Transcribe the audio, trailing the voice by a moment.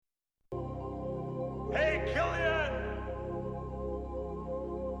Killian!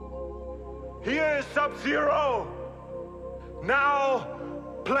 Here is Sub-Zero. Now,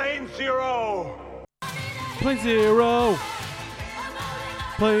 Plane Zero. Plane Zero.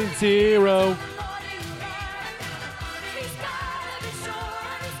 Plane Zero.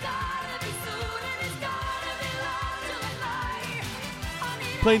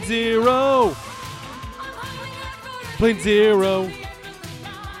 Plane Zero. Plane Zero.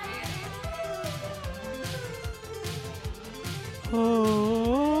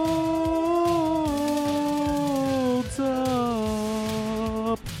 Holds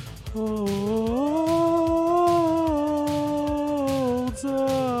up. Holds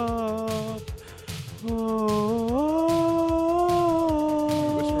up. Holds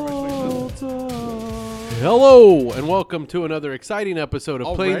up. Hello, and welcome to another exciting episode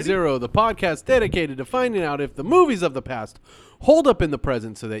of Plane Zero, the podcast dedicated to finding out if the movies of the past hold up in the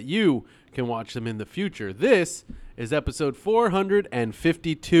present so that you can watch them in the future. This is episode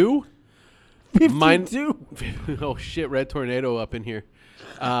 452. 52? Oh, shit, Red Tornado up in here.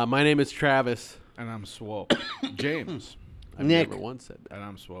 My name is Travis. And I'm Swole. James. I've Nick. never once said that. And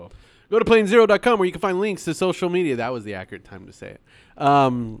I'm Swole. Go to planezero.com where you can find links to social media. That was the accurate time to say it.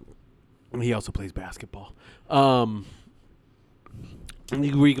 He also plays basketball. Where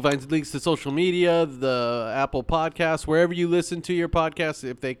you can find links to social media, the Apple Podcasts, wherever you listen to your podcasts.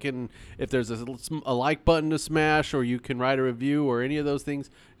 If there's a like button to smash, or you can write a review, or any of those things,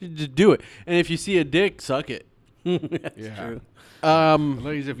 just do it. And if you see a dick, suck it. That's true.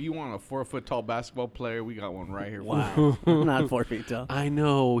 Ladies, if you want a 4-foot tall basketball player, we got one right here. Wow, I'm not 4 feet tall. I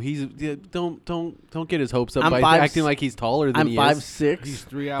know don't get his hopes up I'm by acting like he's taller than I'm he 5'6". He's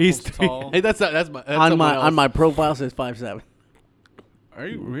 3 apples tall. Hey, that's my on my profile says 5'7". Are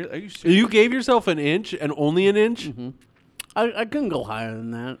you really? Are you serious? You gave yourself an inch and only an inch? Mm-hmm. I couldn't go higher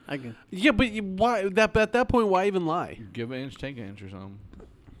than that. I can. Yeah, but why? At that point, why even lie? Give an inch, take an inch or something.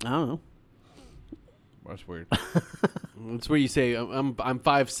 I don't know. That's weird. It's where you say I'm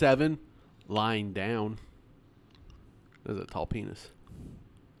 5'7", lying down. That's a tall penis.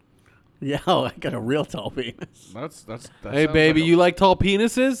 Yeah, I got a real tall penis. That Hey, sounds baby, like you like tall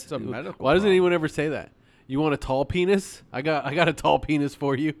penises? It's a medical Why doesn't problem. anyone ever say that? You want a tall penis? I got a tall penis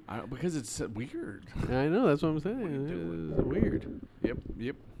for you. because it's weird. I know, that's what I'm saying. It's weird. Yep.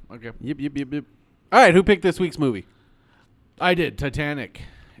 Okay. Yep. All right, who picked this week's movie? I did. Titanic.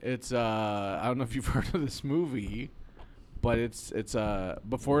 It's I don't know if you've heard of this movie, but it's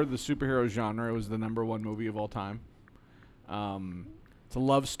before the superhero genre, it was the #1 movie of all time. It's a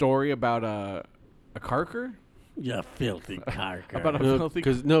love story about a carker. You filthy carker. About a filthy.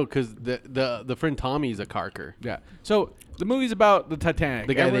 Because the friend Tommy's a carker. Yeah. So the movie's about the Titanic.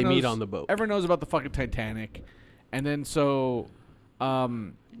 The guy Everyone they meet knows- on the boat. Everyone knows about the fucking Titanic, and then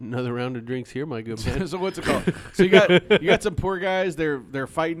Another round of drinks here, my good man. so what's it called? So you got some poor guys. They're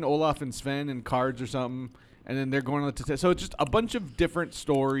fighting Olaf and Sven in cards or something, and then they're going on the Titanic. So it's just a bunch of different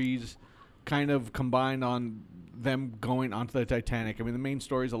stories, kind of combined on them going onto the Titanic. I mean, the main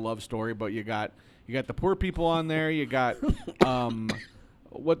story is a love story, but you got the poor people on there. You got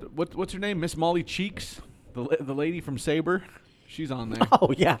what's her name? Miss Molly Cheeks, the lady from Sabre. She's on there.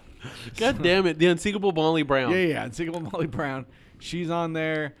 Oh yeah. God damn it, the unsinkable Molly Brown. Yeah, unsinkable Molly Brown. She's on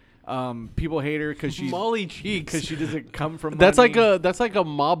there. People hate her because she's Molly Cheeks. because she doesn't come from. That's money. like a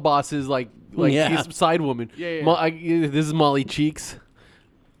mob boss's like Yeah. his side woman. Yeah. This is Molly Cheeks.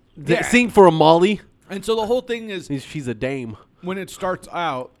 Yeah. Sing for a Molly. And so the whole thing is She's a dame. when it starts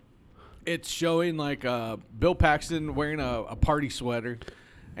out, it's showing like Bill Paxton wearing a party sweater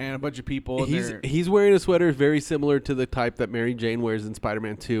and a bunch of people. And He's wearing a sweater very similar to the type that Mary Jane wears in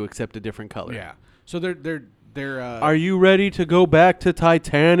Spider-Man 2, except a different color. yeah. So they're Are you ready to go back to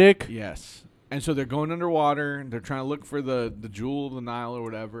Titanic? yes. And so they're going underwater and they're trying to look for the jewel of the Nile or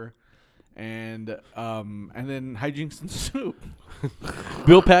whatever. And then hijinks ensue.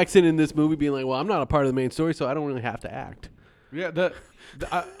 Bill Paxton in this movie being like, well, I'm not a part of the main story, so I don't really have to act. Yeah,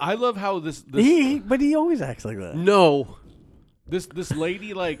 I love how this But he always acts like that. No. This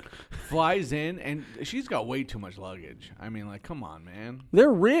lady like flies in and she's got way too much luggage. I mean, like, come on, man.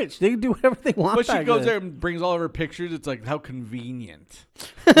 They're rich. They can do whatever they want. But she back goes then. there and brings all of her pictures. It's like, how convenient.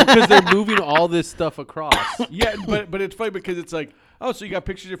 Because they're moving all this stuff across. Yeah, but it's funny because it's like, oh, so you got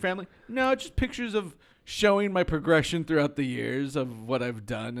pictures of your family? No, just pictures of showing my progression throughout the years of what I've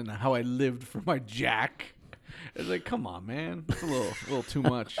done and how I lived for my Jack. It's like, come on, man. It's a little too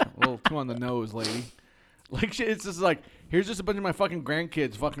much. A little too on the nose, lady. Like, it's just like, here's just a bunch of my fucking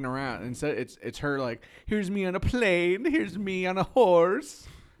grandkids fucking around. Instead, it's her like, here's me on a plane. Here's me on a horse.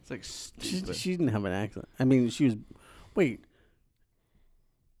 It's like stupid. She didn't have an accent. I mean, she was. Wait.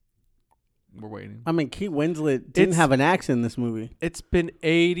 We're waiting. I mean, Kate Winslet didn't have an accent in this movie. It's been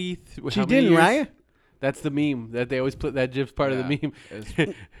 80. She didn't, right? That's the meme that they always put. That GIF's part of the meme.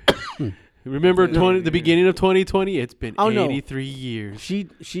 It's- Remember the beginning of 2020? It's been Oh, no. 83 years.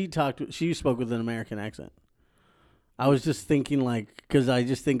 She spoke with an American accent. I was just thinking because I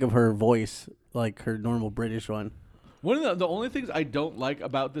just think of her voice like her normal British one. One of the only things I don't like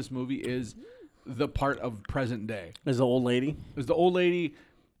about this movie is the part of present day. As the old lady, Is the old lady,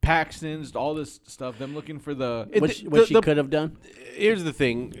 Paxton's, all this stuff. Them looking for the. what she could have done. Here's the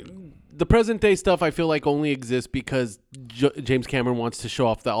thing. The present day stuff I feel like only exists because James Cameron wants to show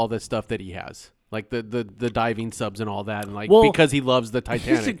off all this stuff that he has. Like the diving subs and all that. And because he loves the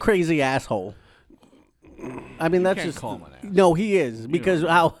Titanic. He's a crazy asshole. I mean, that's can't just call him an asshole. No, he is because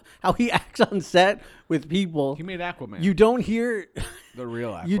how he acts on set with people. He made Aquaman. You don't hear the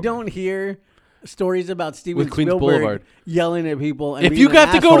real Aquaman. you don't hear stories about Steven With Queens Spielberg Boulevard. yelling at people. And If being you an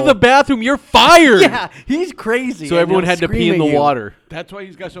have to go to asshole. the bathroom, you're fired. Yeah, he's crazy. So and everyone he'll had to pee scream in at the you. water. That's why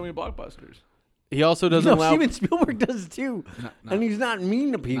he's got so many blockbusters. He also doesn't No, allow. Steven Spielberg does too, and he's not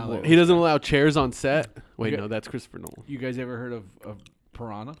mean to people. really. He doesn't allow chairs on set. Wait, Yeah. no, that's Christopher Nolan. You guys ever heard of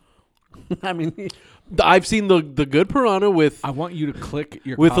Piranha? I mean, I've seen the good Piranha with I want you to click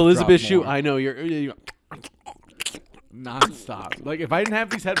your with cough Elizabeth drop Shue. more. I know you're nonstop. Like if I didn't have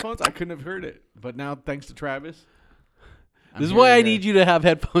these headphones, I couldn't have heard it. But now, thanks to Travis, This is why I need you to have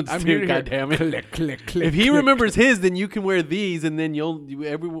headphones I'm here too. to hear God damn it! click, click, click. If he click. remembers his, then you can wear these, and then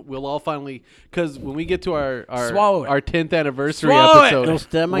we'll all finally. Because when we get to our Swallow it. our 10th anniversary Swallow it. episode, It'll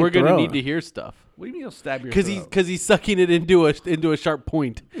stab my we're gonna throat. need to hear stuff. What do you mean he'll stab your Because throat? he's sucking it into a sharp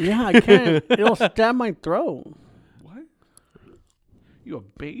point. yeah, I can't. It'll stab my throat. What? You a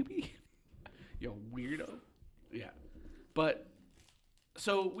baby? You a weirdo? Yeah. But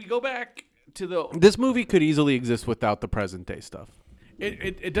so we go back to the. This movie could easily exist without the present day stuff.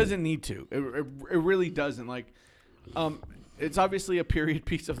 It doesn't need to. It really doesn't. Like, it's obviously a period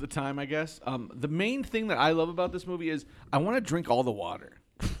piece of the time, I guess. The main thing that I love about this movie is I want to drink all the water.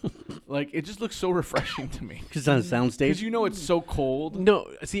 Like, it just looks so refreshing to me. Because on a soundstage. Because you know it's so cold. No,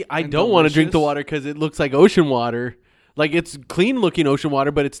 see, I And don't want to drink the delicious. water because it looks like ocean water. Like it's clean looking ocean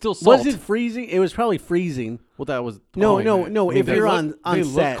water, but it's still salt. Was it freezing? It was probably freezing. Well, that was No, oh, no, man. no. If They you're look- on they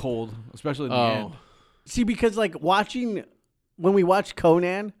set, look cold, especially in the Oh. end. see, because when we watched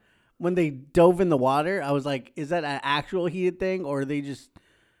Conan, when they dove in the water, I was like, is that an actual heated thing, or are they just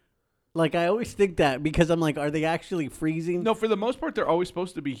like? I always think that because I'm like, are they actually freezing? No, for the most part, they're always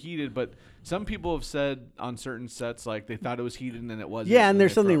supposed to be heated, but some people have said on certain sets, like, they thought it was heated and then it wasn't. Yeah, and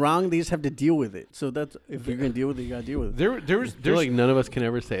there's they something froze. wrong. They just have to deal with it. So that's if you're gonna deal with it, you gotta deal with it. There's I feel like none of us can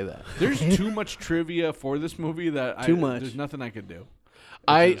ever say that. there's too much trivia for this movie that Too much. There's nothing I could do.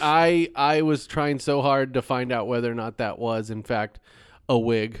 I was trying so hard to find out whether or not that was in fact a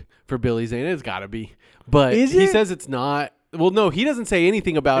wig for Billy Zane. It's got to be, but Is he it? says it's not. Well, no, he doesn't say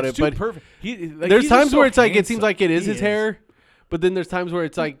anything about It's it. too But perfect. there's times where it's like it seems like it is He his is. hair, but then there's times where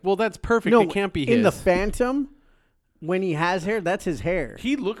it's like, well, that's perfect. No, It can't be his. in the Phantom. When he has hair, that's his hair.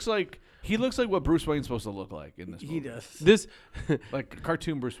 he looks like what Bruce Wayne's supposed to look like in this movie. He does. this, Like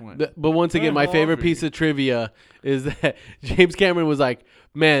cartoon Bruce Wayne. but once again, I'm my favorite hungry. piece of trivia is that James Cameron was like,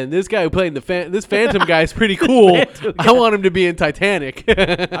 "Man, this guy who played this Phantom guy is pretty cool. I want him to be in Titanic."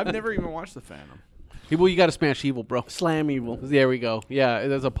 I've never even watched The Phantom. Well, you got to smash evil, bro. Slam evil. There we go. Yeah,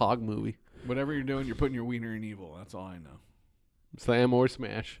 that's a Pog movie. Whatever you're doing, you're putting your wiener in evil. That's all I know. Slam or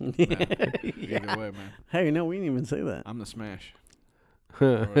smash. Either way, man. Hey, no, we didn't even say that. I'm the smash.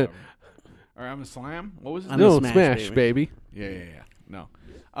 Or whatever. Or I'm the slam. What was it? I'm No, the smash, smash, baby. Yeah. No.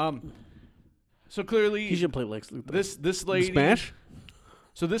 So clearly, He should play Lex Luthor. this lady Smash?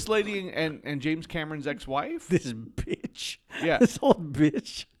 So this lady and James Cameron's ex-wife, This bitch. Yeah. This old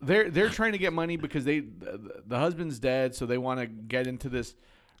bitch. they're trying to get money because the husband's dead, so they want to get into this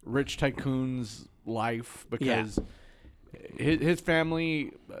rich tycoon's life because his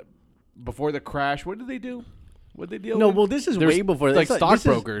family before the crash. What did they do? What did they deal No, with? well, this is There's way before. like this is-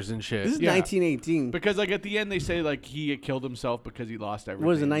 stockbrokers and shit. This is Yeah. 1918. Because like at the end they say like he had killed himself because he lost everything.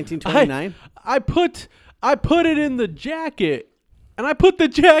 What was it, 1929? I put it in the jacket, and I put the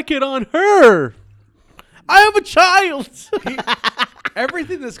jacket on her. I have a child.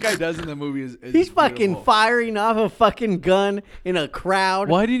 Everything this guy does in the movie is He's fucking beautiful. firing off a fucking gun in a crowd.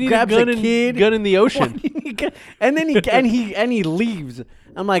 Why do you need grabs a gun, kid. gun in the Why ocean? do you need gun- and then he leaves.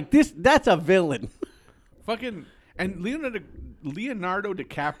 I'm like, that's a villain. Fucking and Leonardo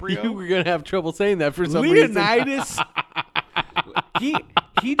DiCaprio. You were gonna have trouble saying that for some reason. Leonidas.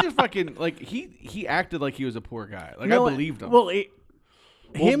 he just fucking like he acted like he was a poor guy. Like No, I believed him. Well,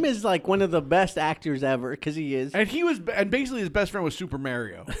 him is like one of the best actors ever because he is. and basically his best friend was Super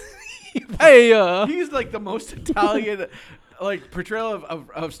Mario. Hey, He's like the most Italian, like portrayal of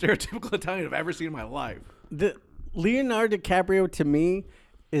stereotypical Italian I've ever seen in my life. The Leonardo DiCaprio to me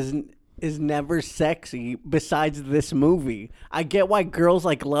is never sexy besides this movie. I get why girls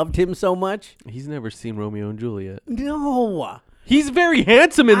like loved him so much. he's never seen Romeo and Juliet. No. He's very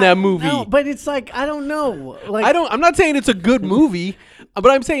handsome in that movie. No, but it's like I don't know. Like I'm not saying it's a good movie, but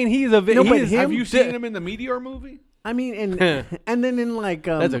I'm saying he's a. No, he but is- him- Have you seen him in the Meteor movie? I mean, and then in like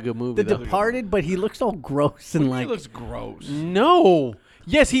That's a good movie, The though. Departed, but he looks all gross and like. He looks gross. No.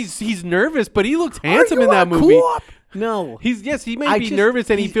 Yes, he's nervous, but he looks Are handsome you in that a movie. co-op? No, He may I be just- nervous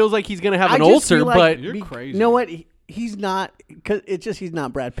and he he- feels like he's gonna have I an just ulcer, feel like but You're crazy. You know what? He's not because it's just he's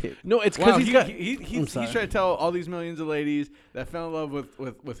not Brad Pitt. no, it's because Wow, he's got. he's sorry. trying to tell all these millions of ladies that fell in love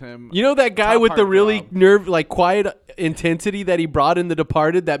with him. You know that guy Top with the heart really job. like quiet intensity that he brought in The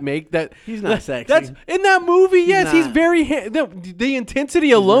Departed that make that He's not sexy. That's in that movie. Yes, he's not. very the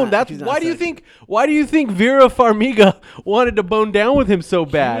intensity alone. not- That's he's not why do you sexy. think Vera Farmiga wanted to bone down with him so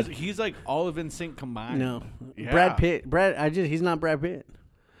bad? He's like all of NSYNC combined. No, Yeah. Brad Pitt. He's not Brad Pitt.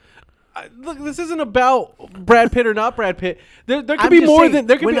 Look, this isn't about Brad Pitt or not Brad Pitt. There could I'm be just more saying, than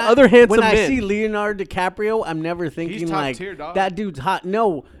there could when be I- other handsome When I men. see Leonardo DiCaprio, I'm never thinking top like tier, dog. that dude's hot.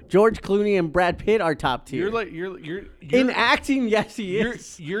 No, George Clooney and Brad Pitt are top tier. You're like you're in acting, yes, he you're,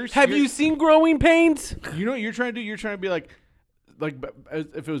 is. Have you seen Growing Pains? You know what you're trying to do? You're trying to be like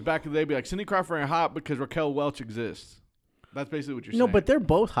if it was back in the day, be like Cindy Crawford ain't hot because Raquel Welch exists. That's basically what you're No, saying. but they're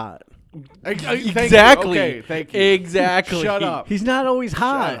both hot. Thank you. Exactly. Okay, thank you. Exactly. Shut up. He's not always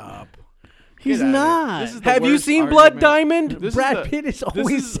hot. Shut up. He's Get outta here. not. This is the Have you worst seen Blood argument. Diamond? This Brad the- Pitt is this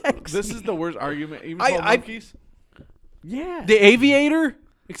always sexy. This is the worst argument. Even I- 12 I- Monkeys. Yeah, The Aviator,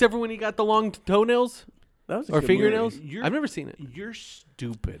 except for when he got the long toenails that was a or good fingernails. movie. You're- I've never seen it. You're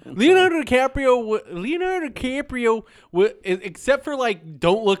stupid. Leonardo DiCaprio, except for like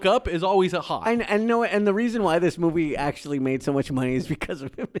Don't Look Up, is always a hot. I know, and the reason why this movie actually made so much money is because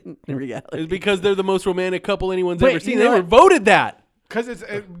of him in reality. It's because they're the most romantic couple anyone's But ever seen. you They know were what? voted that. Because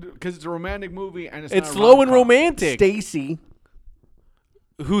it's a romantic movie and it's It's not a slow and rom-com. romantic. Stacy,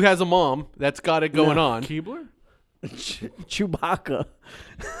 Who has a mom that's got it going on? Keebler. Chewbacca,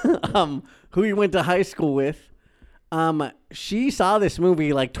 who he went to high school with, she saw this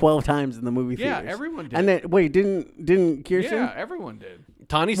movie like 12 times in the movie Yeah, theaters. everyone did. And then wait, didn't Kirsten? Yeah, everyone did.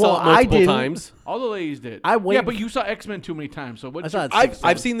 Tani Well, saw it I multiple didn't. times. All the ladies did. I Yeah, waited- but you saw X-Men too many times. So what? I saw it I've 6 I've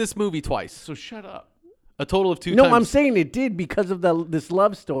times. seen this movie twice. So shut up. A total of 2 No, times. I'm saying it did because of this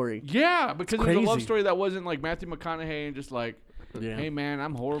love story. Yeah, because it was a love crazy. story that wasn't like Matthew McConaughey and just like, Yeah. hey man,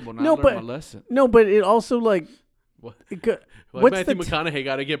 I'm horrible. Now No, I learned but my lesson. no, but it also like What? it go- Why what's Matthew the McConaughey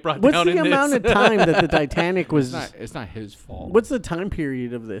got to get brought what's down the in amount this? of time that the Titanic was? It's not his fault. What's the time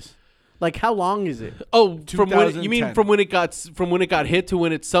period of this? Like how long is it? Oh, from when you mean 2010. from when it got hit to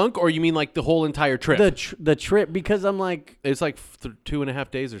when it sunk, or you mean like the whole entire trip? The trip because I'm like, It's like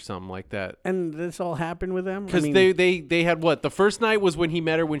 2.5 days or something like that. and this all happened with them. I Because mean, they had what? The first night was when he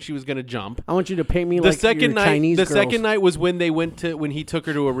met her when she was gonna jump. I want you to paint me The like second your night, Chinese the girls. second night was when when he took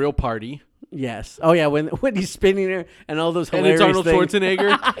her to a real party, Yes. Oh yeah, when he's spinning her and all those and hilarious it's Arnold things.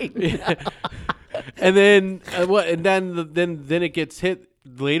 Schwarzenegger. I know. And then what? And then it gets hit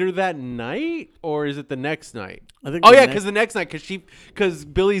later that night, or is it the next night? I think Oh the yeah, next- because the next night, because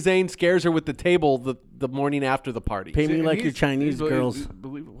Billy Zane scares her with the table the morning after the party. Paint me And like your he's- Chinese he's- girls.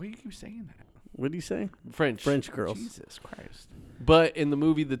 Why do you keep saying that? What do you say? French girls. Jesus Christ. But in the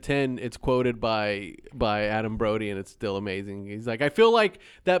movie The 10, it's quoted by Adam Brody, and it's still amazing. He's like, I feel like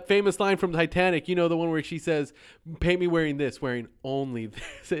that famous line from Titanic, you know, the one where she says, paint me wearing this, wearing only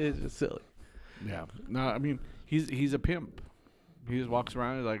this. It's just silly. Yeah. No, I mean he's a pimp. He just walks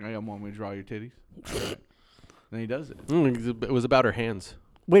around. He's like, I want me to draw your titties. All right. Then he does it. It was about her hands.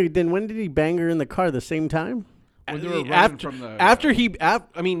 Wait, then when did he bang her in the car? The same time? When they were running After, from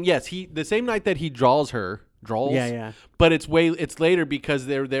the yes, the same night that he draws her, Yeah. but it's later because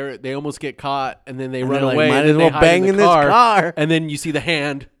they almost get caught and then they And run they're like, away. might and as then they well hide bang in this car. and then you see the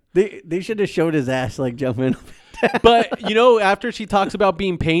hand. They should have showed his ass like jumping. But you know, after she talks about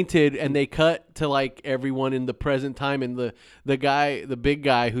being painted, and they cut to like everyone in the present time, and the big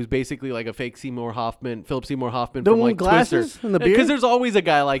guy who's basically like a fake Philip Seymour Hoffman The from one like with glasses Twister, and the beard? because there's always a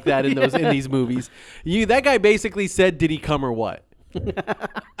guy like that in these movies. That guy basically said, "Did he come or what?"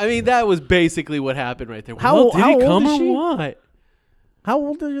 I mean, that was basically what happened right there. How Well, did he old come is or she? what? How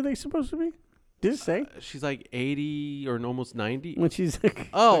old are they supposed to be? Did it say? She's like 80 or almost 90. When she's like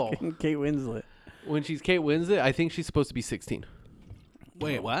Oh. fucking Kate Winslet. When she's Kate Winslet, I think she's supposed to be 16.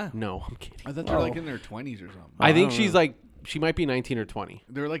 Wait, what? No, I'm kidding. I thought they were like in their 20s or something. I think don't she's know. like, she might be 19 or 20.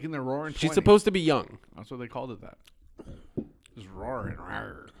 They're like in their roaring 20s. She's supposed to be young. That's what they called it that. Just roaring.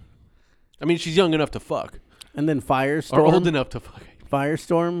 Rawr. I mean, she's young enough to fuck. And then Or Firestorm. old enough to fuck.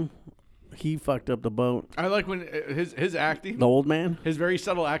 Firestorm, he fucked up the boat. I like when his acting, The old man. his very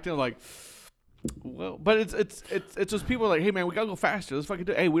subtle acting, like, well, but it's those people like, hey man, we gotta go faster. Let's fucking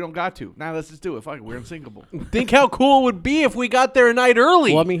do it. Hey, we don't got to. Nah, let's just do it. Fuck it, we're unsinkable. Think how cool it would be if we got there a night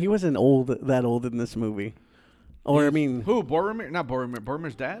early. Well, I mean, he wasn't that old in this movie. Or, I mean... Who? Boromir? Not Boromir.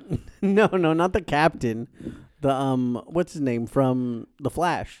 Boromir's dad? No, not the captain. The, what's his name? From The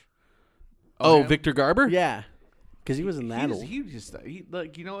Flash. oh, him? Victor Garber? Yeah. Because he wasn't that old. He just,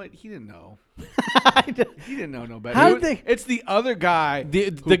 like, you know what? He didn't know. How He didn't know no better. did they... It's the other guy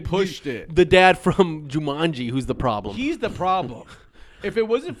who pushed it. The dad from Jumanji who's the problem. He's the problem. If it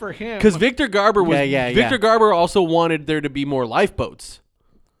wasn't for him, Because Victor Garber was Yeah. Victor Garber also wanted there to be more lifeboats.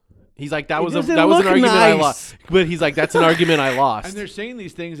 He's like that was doesn't an look argument I nice. lost. But he's like that's an argument I and lost. they're saying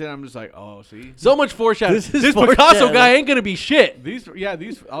these things, and I'm just like, oh, see, So much foreshadowing. This is This Picasso foreshadowing. guy ain't gonna be shit. these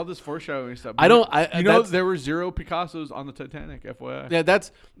all this foreshadowing stuff. I don't- you know, that's- there were 0 Picassos on the Titanic. FYI. Yeah,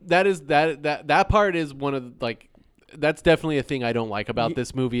 that part is one of the, like that's definitely a thing I don't like about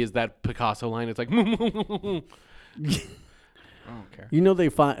this movie is that Picasso line. It's like I don't care. You know they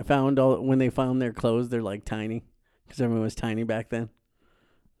found when they found their clothes, they're like tiny. Because everyone was tiny back then.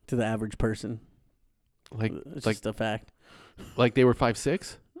 To the average person. It's just a fact. like they were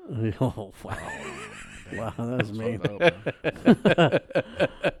 5'6". Oh, wow. Wow, that was mean.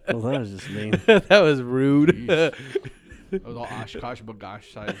 Well, that was just mean. That was rude. That was all Oshkosh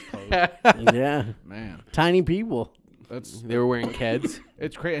Bagosh size clothes. Yeah. Man, Tiny people. that's They were wearing Keds.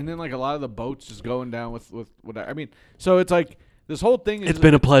 it's crazy. And then like a lot of the boats just going down with what I mean. So it's like this whole thing is It's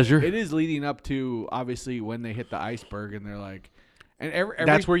been a pleasure. It is leading up to obviously when they hit the iceberg and they're like, and every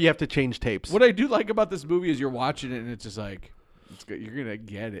That's where you have to change tapes. what I do like about this movie is you're watching it and it's just like it's good. You're gonna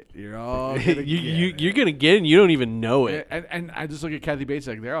get it. You're all gonna you're gonna get it and you don't even know it. and I just look at Kathy Bates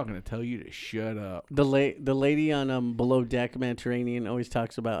like they're all gonna tell you to shut up. The lady on Below Deck Mediterranean always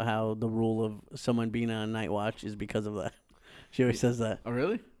talks about how the rule of someone being on night watch is because of that. She always says that. Oh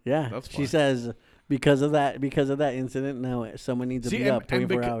really? Yeah. That's She fun. says because of that incident, now someone needs to be up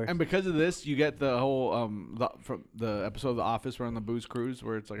 24 hours. And because of this, you get the whole from the episode of The Office where on the booze cruise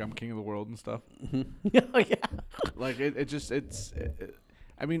where it's like I'm king of the world and stuff. Oh, yeah. Like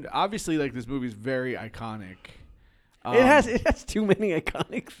I mean, obviously, like this movie's very iconic. It has too many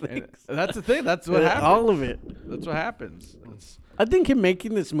iconic And things. that's the thing. That's what happens. All of it. That's what happens. It's, I think him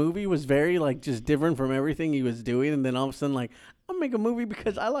making this movie was very like just different from everything he was doing, and then all of a sudden like I'll make a movie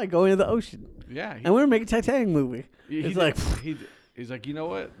because I like going to the ocean, yeah. and we're gonna make a Titanic movie. It's like he's like, you know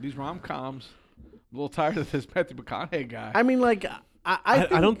what? These rom-coms, I'm a little tired of this Matthew McConaughey guy. I mean, like I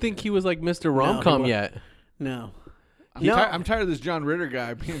I don't think he was like Mr. Rom-Com wasn't. yet. no. I'm tired of this John Ritter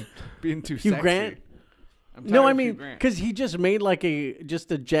guy being too Hugh sexy. Grant? I'm No, tired I of Hugh mean, Grant. because he just made like a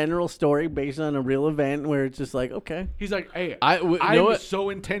general story based on a real event where it's just like, okay, He's like, hey, I know I'm what? so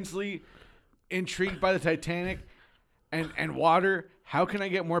intensely intrigued by the Titanic and water. How can I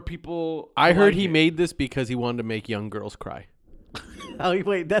get more people? I to heard like he it? made this because he wanted to make young girls cry. oh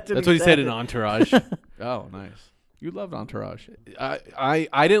wait, that's That's what he said in Entourage. Oh, nice. You loved Entourage. I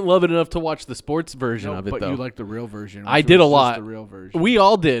didn't love it enough to watch the sports version of it but though. you liked the real version. I which did a was just lot. The real version. We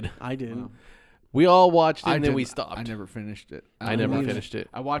all did. I didn't. We all watched it and then didn't- we stopped. I never finished it. I never watched- finished it.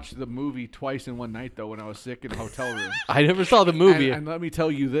 I watched the movie twice in one night though when I was sick in a hotel room. I never saw the movie. And let me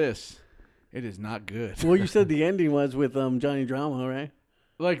tell you this, it is not good. Well, you said the ending was with Johnny Drama, right?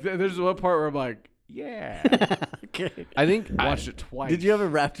 Like there's one part where I'm like, yeah, Okay. I think I watched it twice. Did you have it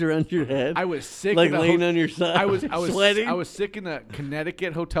wrapped around your head? I was sick. like in a laying on your side. I was sweating. I was sick in a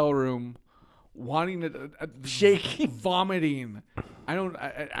Connecticut hotel room, wanting to Shaking. vomiting. I don't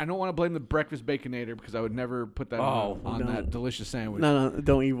want to blame the breakfast baconator because I would never put that on no. that delicious sandwich. no,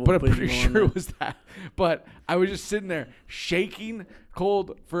 don't evil. But I'm put pretty evil on sure that. it was that. But I was just sitting there shaking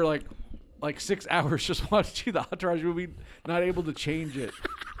cold for like 6 hours just watching the Entourage movie, not able to change it.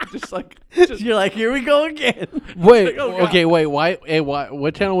 You're like, here we go again. wait, Oh, God. okay, wait. Why?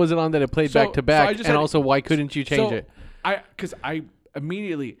 What channel was it on that it played So- back to so back? I just And had- also, why couldn't you change So, it? Because I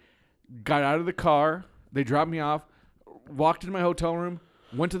immediately got out of the car. They dropped me off, walked into my hotel room,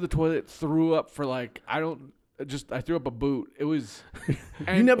 went to the toilet, threw up for I threw up a boot. It was.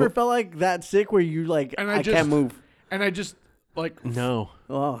 You never felt like that sick where you like, And I just can't move. And I just No.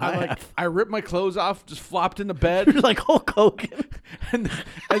 Oh, I ripped my clothes off, just flopped into bed, You're like Hulk Hogan. and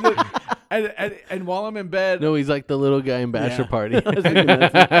while I'm in bed, No, he's like the little guy in Bachelor Yeah.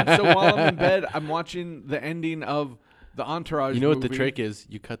 Party. so while I'm in bed, I'm watching the ending of the Entourage. You know what the movie. trick is?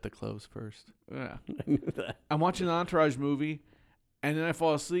 You cut the clothes first. Yeah. I knew that. I'm watching the Entourage movie, and then I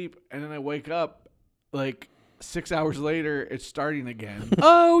fall asleep, and then I wake up, like 6 hours later, it's starting again.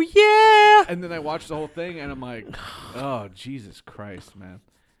 Oh yeah. And then I watched the whole thing, and I'm like, oh, Jesus Christ, man.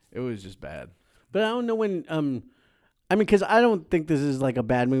 It was just bad. But I don't know when. I mean, because I don't think this is like a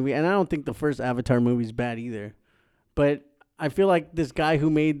bad movie, and I don't think the first Avatar movie is bad either. But I feel like this guy who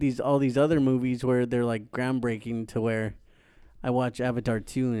made all these other movies where they're like groundbreaking to where I watch Avatar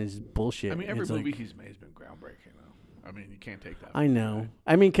 2 and it's bullshit. I mean, every It's movie like, he's made has been groundbreaking, though. I mean, you can't take that. I know.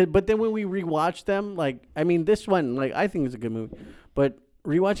 I mean, but then when we rewatch them, like, I mean, this one, like, I think it's a good movie. But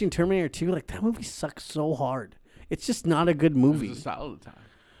rewatching Terminator 2, like, that movie sucks so hard. It's just not a good movie. It was a solid time.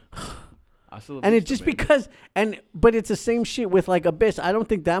 And it's just because, but it's the same shit with, like, Abyss. I don't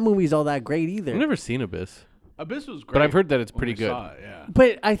think that movie's all that great either. I've never seen Abyss, Abyss was great. but I've heard that it's when pretty we good. saw it, yeah.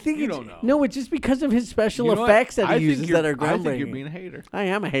 But I think You it's don't know. no, it's just because of his special You know what? effects that I he think uses you're- that are groundbreaking. I think you're being a hater. I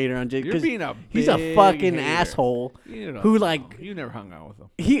am a hater on Jake. You're 'cause being a he's a big fucking hater. asshole You don't who know. like You never hung out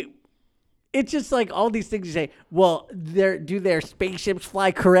with him. It's just like all these things you say. Well, do their spaceships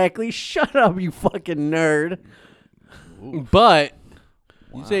fly correctly? Shut up, you fucking nerd. But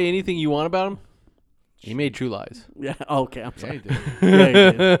you say anything you want about him, he made True Lies. Yeah. Okay. I'm Yeah, sorry. he did. Yeah,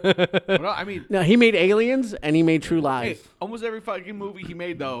 he did. But no, I mean, No, he made Aliens and he made True hey, Lies. almost every fucking movie he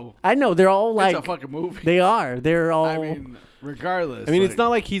made, though, I know they're all like it's a fucking movie. they are. They're all. I mean, regardless. I mean, it's not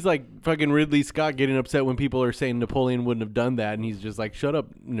like he's like fucking Ridley Scott getting upset when people are saying Napoleon wouldn't have done that, and he's just like, "Shut up,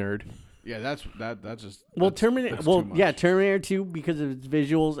 nerd." Yeah, that's just. Well, that's- Terminator. that's Well, too much. yeah, Terminator 2 because of its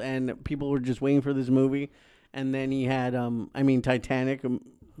visuals and people were just waiting for this movie, and then he had Titanic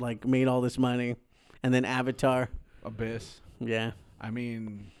like made all this money, and then Avatar. Abyss. Yeah. I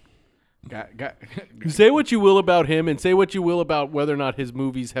mean, got. Say what you will about him, and say what you will about whether or not his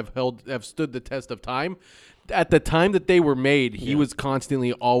movies have stood the test of time. At the time that they were made, he was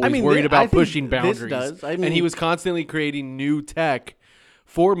constantly always worried I about think pushing this boundaries, does. I and mean- he was constantly creating new tech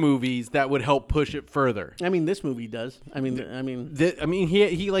for movies that would help push it further. I mean, this movie does. I mean,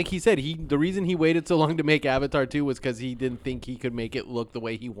 He like he said, the reason he waited so long to make Avatar 2 was because he didn't think he could make it look the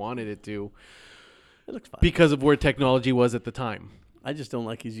way he wanted it to it looks fine. because of where technology was at the time. I just don't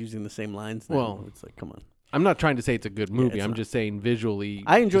like he's using the same lines. Now. Well, It's like, come on. I'm not trying to say it's a good movie. it's I'm not. just saying visually.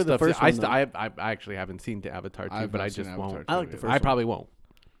 I enjoyed the stuff- first one, I actually haven't seen the Avatar 2, I've but not I seen just Avatar won't. 2 I like the yet. first I one. probably won't.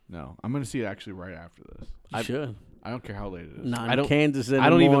 No, I'm gonna see it actually right after this. You should. I don't care how late it is. Not I in don't- Kansas anymore. I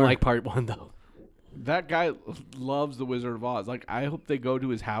don't even like part 1 though. That guy loves the Wizard of Oz. Like, I hope they go to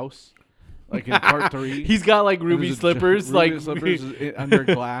his house, like in part 3. He's got like and ruby there's a slippers, ruby like slippers under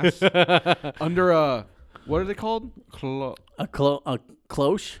glass, under a what are they called? a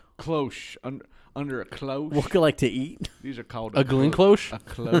cloche. Cloche. Under a cloche. What could like to eat? These are called a Glencloche. A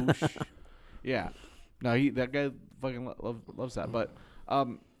cloche. Yeah. No, that guy fucking loves that. But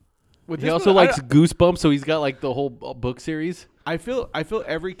with He this also one, likes Goosebumps, so he's got like the whole book series. I feel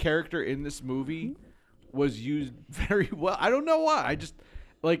every character in this movie was used very well. I don't know why. I just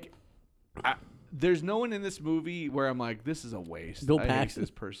like. There's no one in this movie where I'm like, this is a waste. Bill I hate Paxton.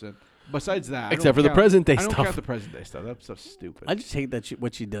 this person. Besides that, I Except don't for the count- present day I don't stuff. count the present day stuff. That's so stupid. I just hate that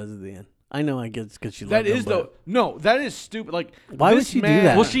what she does at the end. I know I guess because she That loved is him, though. No, that is stupid. Like, Why would this she do man-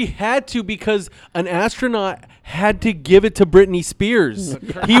 that? Well, she had to because an astronaut had to give it to Britney Spears.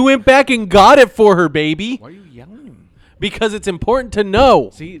 He went back and got it for her, baby, Why are you yelling? because it's important to know.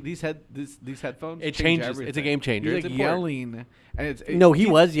 See these headphones. It change changes. everything. It's a game changer. He's It's like important. yelling, and it's No, he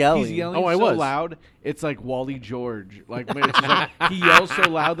was yelling. He's yelling Oh, I so was. loud. It's like Wally George. Like, it's just like he yells so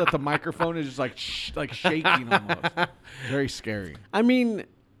loud that the microphone is just like shaking almost. Very scary. I mean,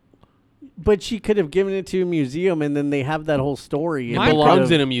 but she could have given it to a museum, and then they have that whole story. It My belongs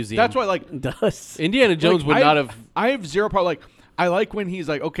problem- in a museum. That's why, like, Does Indiana Jones like, would not have. I have zero problem. Like, I like when he's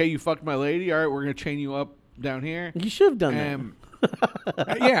like, "Okay, you fucked my lady. All right, we're gonna chain you up down here." you should have done And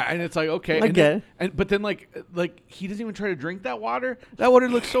yeah, and it's like okay, I and get then, it. and but then like he doesn't even try to drink that water. That water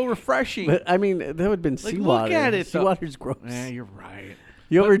looks so refreshing. that. But I mean, that would have been Like, seawater. look at it, though. Seawater's gross. Yeah, you're right.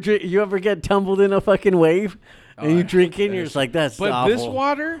 You ever get tumbled in a fucking wave and you drink it, and you're just like, that's But awful. this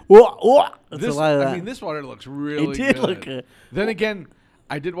water, That's this a lot of that. I mean, this water looks really. It did good. look good. Then again,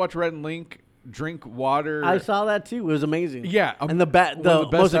 I did watch Red and Link drink water. I saw that too. It was amazing. Yeah, and the one of the the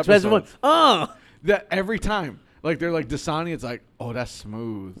best most expensive one. episodes. Oh, that every time. Like they're like Dasani, it's like, oh, that's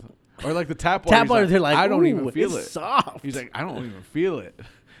smooth. Or like the tap water. tap he's water. They're like, I don't "Ooh, even feel it's it. soft. He's like, I don't even feel it.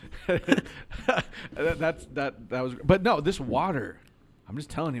 that was. But no, this water. I'm just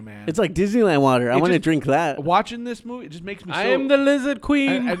telling you, man. It's like Disneyland water. I It want to just- drink that. Watching this movie, it just makes me. I so, am the Lizard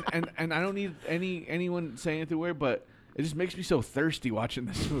Queen. and I don't need anyone saying anything weird, but it just makes me so thirsty watching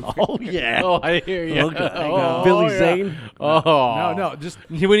this movie. Oh yeah. Oh, I hear you. Look at Billy Zane. Oh no, just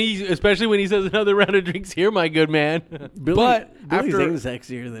especially when he says another round of drinks here, my good man. Billy But Zane's after-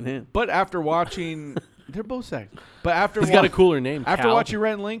 sexier than him. But after watching They're both sexy. But after He's got a cooler name. After Cal. watching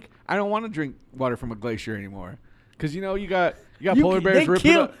Rhett and Link, I don't want to drink water from a glacier anymore. Because you got polar bears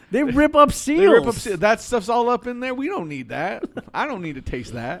ripping up. They rip up seals. They rip up seals. That stuff's all up in there. We don't need that. I don't need to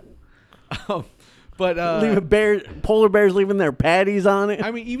taste that. But polar bears leaving their patties on it.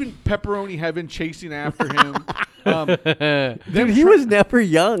 I mean, even Pepperoni Heaven chasing after him. Dude, he was never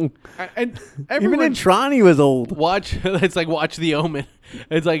young. And Even everyone, in Tron, he was old. It's like watch The Omen.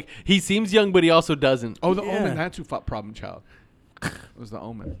 It's like he seems young, but he also doesn't. oh, the Yeah. Omen. That's who fought Problem Child. It was the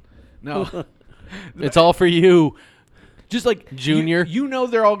Omen. No. It's all for you. Just like Junior. you know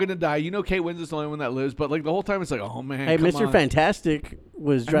they're all gonna die. You know Kate Winslet's the only one that lives, but like the whole time it's like, oh man. Hey, come Mr. on. Fantastic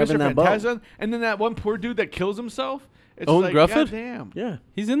was And driving Mr. that boat. Fantastic, and then that one poor dude that kills himself. It's Owen like, Grufford? damn. Yeah,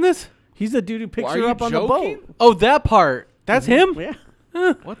 He's in this? he's the dude who picks Are her you up on the joking? boat. Oh, that part. That's him?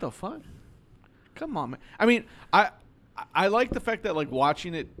 Yeah, What the fuck? Come on, man. I mean, I like the fact that like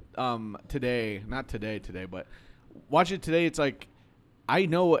watching it today, not today, but watching it today, it's like I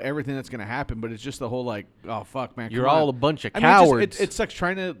know everything that's gonna happen, but it's just the whole like, oh fuck, man, You're come all on. a bunch of I mean, it cowards. it sucks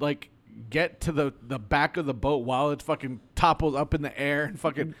trying to like get to the back of the boat while it fucking topples up in the air and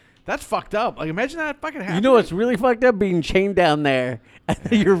fucking. That's fucked up. Like imagine that fucking happening. you know what's really fucked up? Being chained down there, and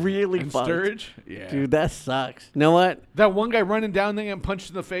you're really in fucked. Sturridge? Yeah, Dude, that sucks. You know what? that one guy running down there and punched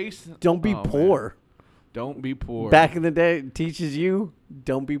in the face. Don't be Oh, poor. man. Don't be poor. Back in the day, it teaches you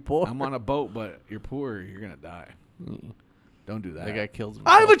don't be poor. I'm on a boat, but you're poor. You're gonna die. Don't do that. That guy kills him.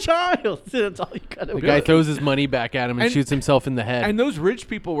 I'm a child. That's all you gotta The do. guy throws his money back at him and And- shoots himself in the head. And those rich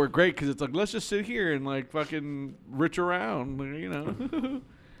people were great because it's like let's just sit here and like fucking rich around, you know.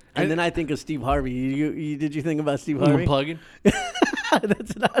 And then I think of Steve Harvey. Did you think about Steve Harvey? Unplugging.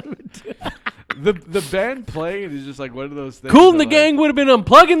 That's what I would do. the band playing is just like one of those things. Cool and the that, gang would have been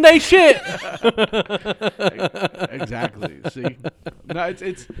unplugging they shit. like, exactly. See, no,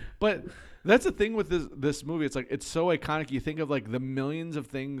 it's but that's the thing with this movie. It's like it's so iconic. You think of like the millions of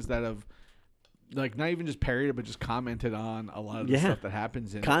things that have. Like not even just parodied, but just commented on a lot of the Yeah. stuff that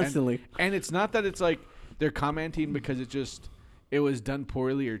happens in it. Constantly. And it's not that it's like they're commenting because it was done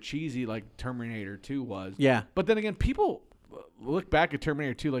poorly or cheesy like Terminator 2 was. Yeah. But then again, people look back at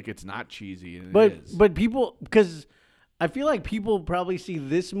Terminator 2 like it's not cheesy. And it is. But people, because I feel like people probably see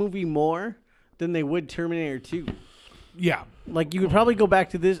this movie more than they would Terminator 2. yeah. Like you would probably go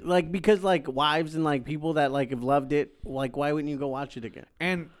back to this, like because like wives and like people that like have loved it. Like why wouldn't you go watch it again?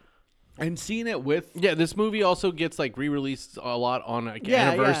 And seeing it with Yeah, this movie also gets like re-released a lot on like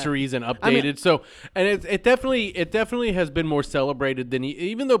Yeah, anniversaries and updated. I mean- So, and it definitely has been more celebrated than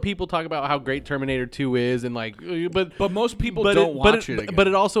even though people talk about how great Terminator 2 is and like, but most people but don't watch it it again. But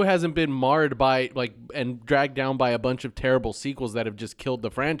it also hasn't been marred by like and dragged down by a bunch of terrible sequels that have just killed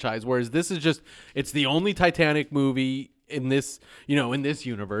the franchise. Whereas this is just it's the only Titanic movie in this in this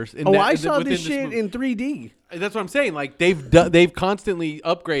universe. I saw this shit in 3D. That's what I'm saying. Like they've constantly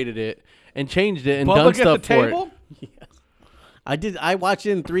upgraded it and changed it and Bubba done get stuff the for table? it. I watched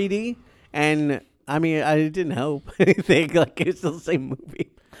it in 3D, and I mean I didn't help anything. Like it's still the same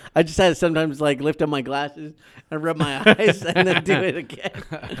movie. I just had to sometimes like lift up my glasses and rub my eyes and then do it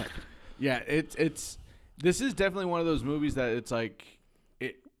again. Yeah, it's this is definitely one of those movies that it's like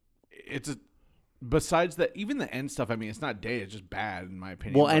it's a besides that even the end stuff. I mean, it's not dated; it's just bad in my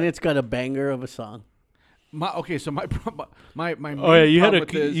opinion. Well, and But it's got a banger of a song. so my main Oh yeah, you had problem with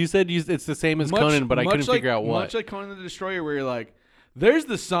this- you said it's the same as much- Conan, but I much couldn't like- figure out what. Much like Conan the Destroyer, where you're like, "There's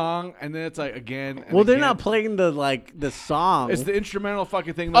the song," and then it's like again. And Well, they're again. not playing the song. It's the instrumental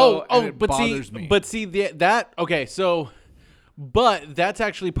fucking thing, though. and it bothers me. But see that okay, so but that's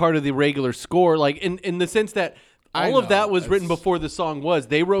actually part of the regular score, like in the sense that I all of that know, was written it's- before the song was.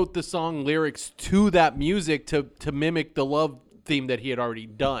 They wrote the song lyrics to that music to mimic the love theme that he had already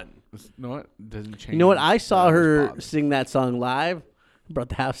done. you know what? Doesn't change. You know what? I saw That her bothers. sing that song live. Brought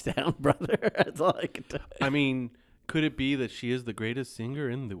the house down, brother. That's all I could tell. I mean, could it be that she is the greatest singer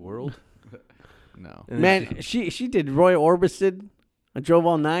in the world? No. And Man, she did Roy Orbison. I Drove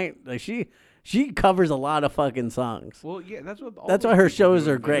All Night. Like she covers a lot of fucking songs. Well, yeah, that's what. That's all why those her people shows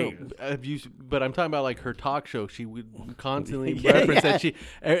do are in great. Vegas. But I'm talking about like her talk show. She would constantly Yeah, reference yeah.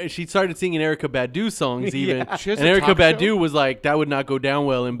 that she started singing Erykah Badu songs even, Yeah. She has and a Erykah talk Badu show? was like that would not go down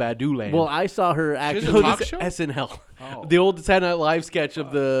well in Badu land. Well, I saw her has a actually. talk this show? SNL, Oh. the old Saturday Night Live sketch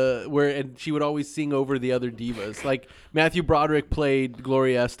of and she would always sing over the other divas. Like Matthew Broderick played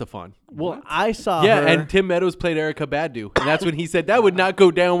Gloria Estefan. Well, I saw Yeah, her. and Tim Meadows played Erykah Badu, and that's when he said that would not go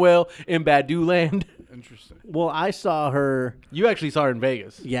down well in Badu land. Interesting. Well, I saw her. You actually saw her in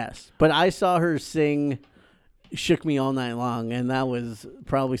Vegas. Yes, but I saw her sing "Shook Me All Night Long," and that was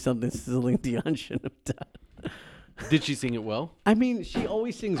probably something Celine Dion shouldn't have done. Did she sing it well? I mean, she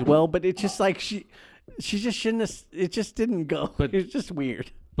always sings well, but it's just like She just shouldn't have. It just didn't go. But- It was just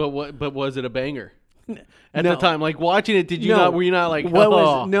weird. But was it a banger? At No. the time, like watching it, did you No. not? Were you not like, What oh.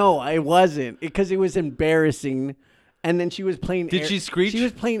 was? No, I wasn't because it was embarrassing. And then she was playing. Did she screech? She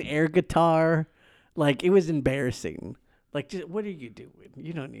was playing air guitar. Like it was embarrassing. Like, just, what are you doing?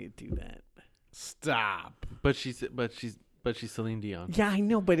 You don't need to do that. Stop. But she's Celine Dion. Yeah, I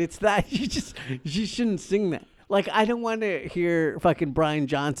know, but it's that you shouldn't sing that. Like, I don't want to hear fucking Brian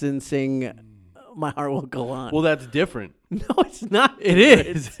Johnson sing "My Heart Will Go On." Well, that's different. No, it's not. It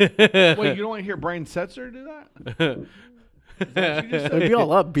is. Wait, you don't want to hear Brian Setzer do that? It'd be all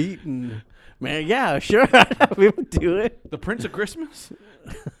upbeat and man. Yeah, sure, we would do it. The Prince of Christmas?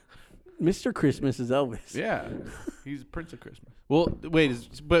 Mr. Christmas is Elvis. Yeah, he's Prince of Christmas. Well, wait,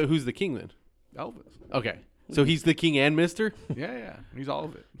 but who's the king then? Elvis. Okay, so he's the king and Mister. Yeah, he's all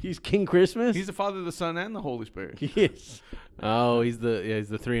of it. He's King Christmas. He's the Father, the Son, and the Holy Spirit. Yes. Oh, he's the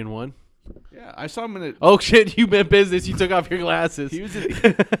 3-in-1. Yeah, I saw him in a. Oh shit, you meant business. You took off your glasses. He was in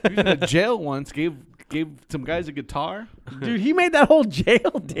a jail once. Gave some guys a guitar. Dude, he made that whole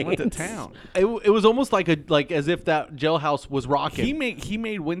jail dance. Went to town. It was almost like as if that jailhouse was rocking. He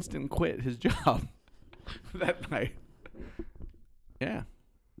made Winston quit his job that night. Yeah,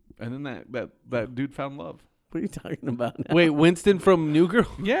 and then that dude found love. What are you talking about now? Wait, Winston from New Girl?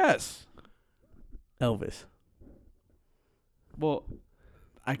 Yes. Elvis. Well,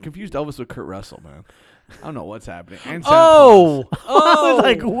 I confused Elvis with Kurt Russell, man. I don't know what's happening. And Santa Oh, I was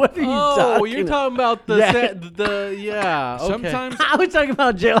like, what are you talking you're talking about the yeah. Claus. Okay. Sometimes I was talking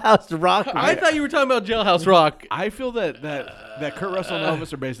about Jailhouse Rock. I thought you were talking about Jailhouse Rock. I feel that Kurt Russell and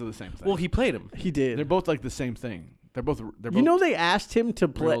Elvis are basically the same thing. Well, he played him. he they're did. both like the same thing. They're both. You know, they asked him to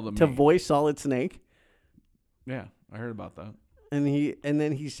play real to to me. voice Solid Snake, Yeah, I heard about that. and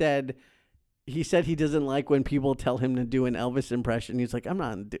then he said he doesn't like when people tell him to do an Elvis impression. He's like, I'm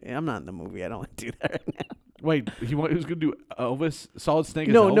not in the movie. I don't want to do that right now. Wait, he was going to do Elvis, Solid Snake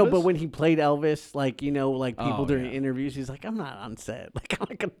as No, Elvis? but when he played Elvis, like, people Oh, during yeah. interviews, he's like, I'm not on set. Like, I'm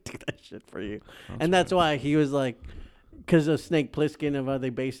not going to do that shit for you. And that's why he was like, because of Snake Plissken of how they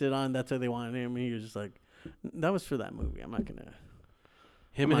based it on, that's how they wanted him. And he was just like, that was for that movie. I'm not going to.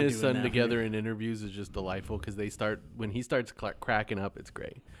 Him I'm and not his doing son that together in interviews is just delightful because when he starts cracking up, it's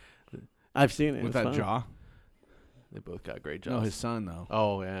great. I've seen it. with It's that fun. jaw. They both got great jobs. No, his son though.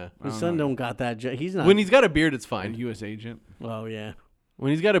 Oh yeah. His son don't got that. He's not. When he's got a beard, it's A fine. U.S. agent, Oh, yeah.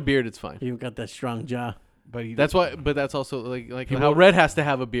 When he's got a beard, it's fine. He got that strong jaw. but he That's why. But that's also like He how will- Red has to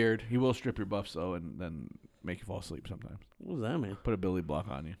have a beard. he will strip your buffs though, and then make you fall asleep sometimes. What was that, man? Put a Billy block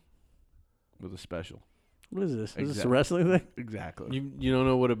on you with a special. What is this? Is this a Exactly. wrestling thing? Exactly. You don't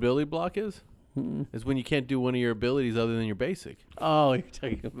know what a Billy block is? Mm-mm. It's when you can't do one of your abilities other than your basic. Oh, you're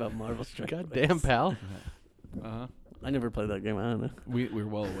talking about Marvel Strike. God damn, pal. Uh-huh. I never played that game. I don't know. We're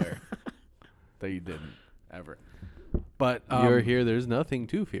well aware that you didn't ever. But You're here. There's nothing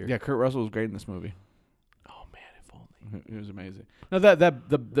to fear. Yeah, Kurt Russell was great in this movie. Oh man, if only. It was amazing. No,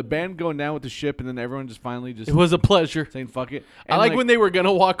 the band going down with the ship, and then everyone just finally just It was a pleasure. saying fuck it. I And like when they were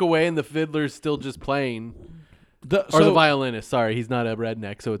gonna walk away and the fiddler's still just playing, the or the violinist. Sorry, he's not a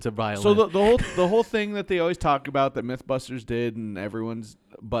redneck, so it's a violin. So the whole thing that they always talk about that MythBusters did, and everyone's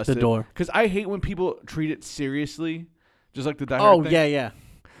busted door. Because I hate when people treat it seriously, just like the Die Oh, Hard thing. yeah.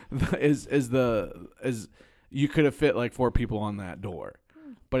 is you could have fit like 4 people on that door,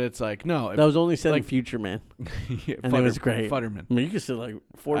 but it's like no, That was only said in like- Future Man. yeah, And it was great. Futterman. I mean, you could say like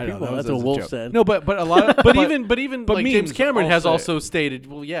 4 I know, people. that was That's what a Wolf joke. said. No, but a lot of but even but like James memes Cameron has say it. also stated,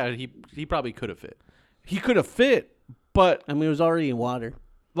 well, yeah, he probably could have fit. he could have fit, but I mean, it was already in water.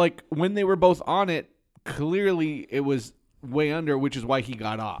 like when they were both on it, clearly it was way under, which is why he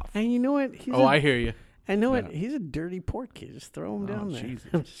got off. And you know what? I hear you. I know Yeah. it. He's a dirty port kid. Just throw him down there. Jesus.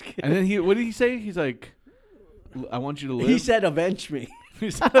 I'm just kidding. And then what did he say? He's like, I want you to live. He said, "Avenge me, He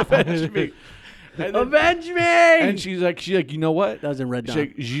said, avenge me. And, then- avenge me." and she's like, you know what? That was in Red She's Dawn.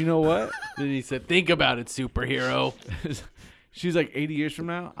 like, you know what? Then he said, "Think about it, superhero." She's like, 80 years from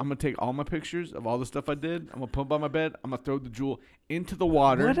now, I'm gonna take all my pictures of all the stuff I did. I'm gonna put them by my bed. I'm gonna throw the jewel into the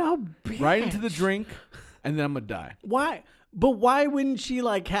water, What a bitch. right into the drink, and then I'm gonna die. Why? But why wouldn't she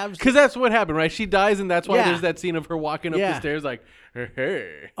like have? Because that's what happened, right? She dies, and that's why Yeah. there's that scene of her walking up Yeah. the stairs like,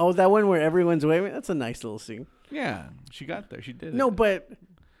 hey. Oh, that one where everyone's waving. That's a nice little scene. Yeah, she got there. She did it. No, but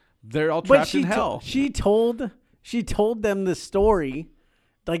They're all but trapped in hell. she told them the story.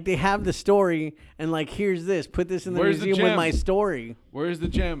 Like they have the story, and like here's this. Put this in the Where's the museum with gem? my story. Where's the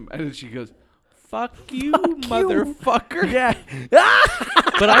gem? And then she goes, "Fuck you, motherfucker." Yeah,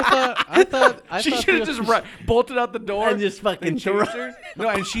 But I thought She should have just bolted out the door and just fucking and throw. chased her. No,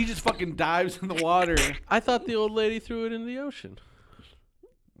 and she just fucking dives in the water. I thought the old lady threw it in the ocean.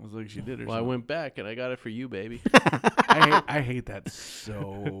 I was like, she did. Well, I went back and I got it for you, baby. I hate that so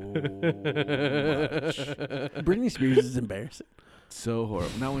much. Britney Spears is embarrassing. So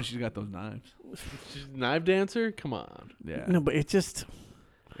horrible. Not when she's got those knives. She's a knife dancer? Come on. Yeah. No, but it's just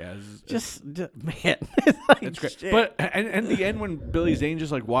Yeah. man. It's great. Shit. But and the end when Billy Zane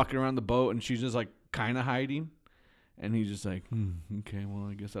just like walking around the boat and she's just like kind of hiding. And he's just like, okay, well,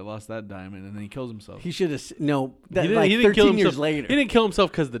 I guess I lost that diamond. And then he kills himself. He should have no. He That, didn't, like he didn't 13 kill years himself. later. He didn't kill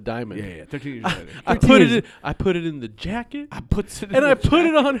himself because of the diamond. Yeah, 13 years later. I put it in the jacket. I put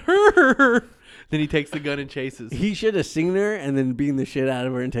it On her. Then he takes the gun and chases. He should have seen her and then beating the shit out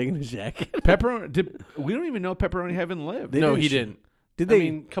of her and taking his jacket. Pepperoni. We don't even know if Pepperoni Heaven lived. No, he didn't. Did they? I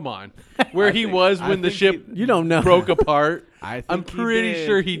mean, come on. Where he was when the ship you don't know. broke apart. I'm I'm pretty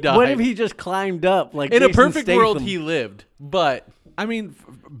sure he died. What if he just climbed up like in a Jason perfect world, Statham? he lived. But I mean,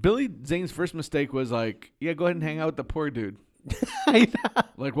 Billy Zane's first mistake was like, yeah, go ahead and hang out with the poor dude.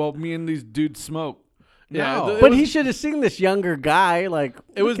 Like, well, me and these dudes smoke. Yeah, No. it But was- he should have seen this younger guy. Like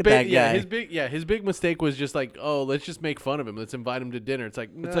it was look at that big. Yeah, guy. his big mistake was just like, oh, let's just make fun of him. Let's invite him to dinner. It's like,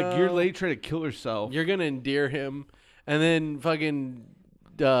 It's like your no, lady tried to kill herself. You're gonna endear him, and then fucking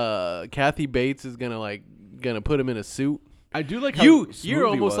Kathy Bates is gonna put him in a suit. I do like how You're smooth he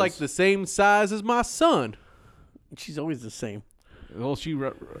almost was. like the same size as my son. She's always the same. Well, she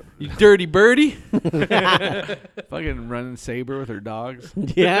You dirty birdie. fucking running saber with her dogs.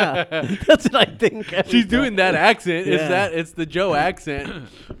 Yeah, that's what I think. She's doing that accent. Yeah. It's the Joe accent.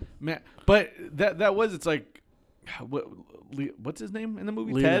 Man, but that was it's like, what's his name in the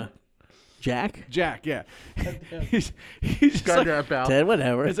movie? Lena. Ted. Jack. Jack, yeah. he's just like, Ted,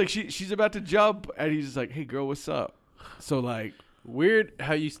 whatever. it's like she's about to jump and he's just like, hey girl, what's up? So like, Weird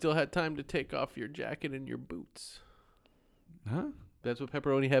how you still had time to take off your jacket and your boots. huh? That's what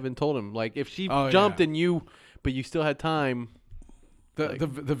Pepperoni Heaven told him. Like if she Oh, jumped yeah. and but you still had time.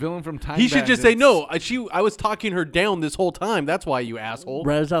 The villain from Time He should just say Bandits. no. I was talking her down this whole time. That's why, you asshole.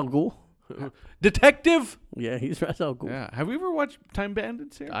 Ra's al Ghul. Detective. Yeah, he's Ra's al Ghul. Yeah. Have we ever watched Time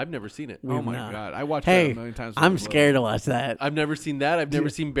Bandits here? I've never seen it. We Oh have my not. god, I watched that Hey, a million times. when I I'm was little. scared to watch that. I've never seen that. I've never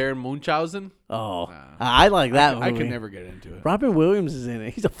seen Baron Munchausen. Oh, I like that I movie. could never get into it. Robin Williams is in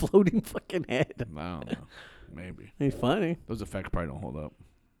it. He's a floating fucking head. I don't know. Maybe He's funny. those effects probably don't hold up.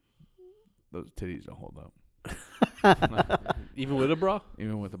 Those titties don't hold up, Even with a bra.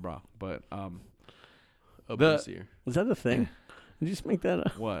 even with a bra. But Obviously. Was that a thing? Did you just make that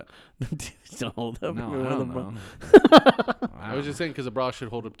up? what? Titties don't hold up. No, You're I one of don't them. know. I was just saying because a bra should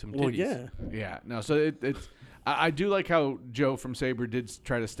hold up to titties. Well, yeah. Yeah, no. So it's. I do like how Joe from Saber did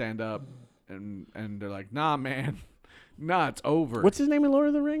try to stand up, and they're like, nah, man, nah, it's over. What's his name in Lord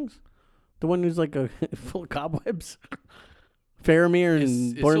of the Rings? The one who's like full of cobwebs. Faramir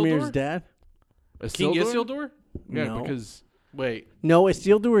and Boromir's Isildur? dad. King Isildur? Isildur? Yeah, No. because Wait. No,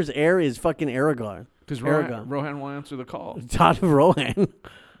 Isildur's heir is fucking Aragorn. Aragorn. Rohan will answer the call. Todd of Rohan.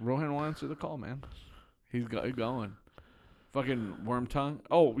 Rohan will answer the call, man. He's going. Fucking Wormtongue.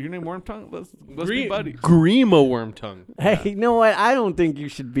 Oh, your name Wormtongue? Let's be buddies. Grima Wormtongue. Hey, you know what? I don't think you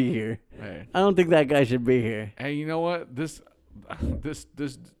should be here. Hey, I don't think that guy should be here. you know what? This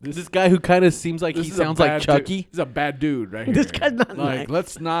This guy who kind of seems like he is a sounds like bad Chucky. He's a bad dude, right here. This guy's not like. nice.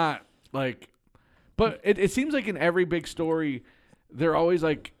 Let's not like. But it seems like in every big story, they're always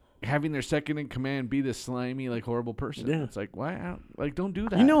like having their second in command be this slimy, like horrible person. Yeah. It's like why? Like don't do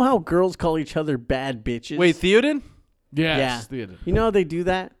that. You know how girls call each other bad bitches? Wait, Theoden? Yes. Yeah. The- You know how they do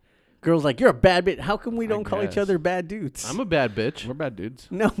that? Girls like, you're a bad bitch. How come we don't call each guess. other bad dudes? I'm a bad bitch. We're bad dudes.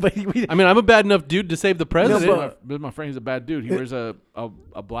 No, but we, I mean, I'm a bad enough dude to save the president. but- My friend, he's a bad dude. He wears a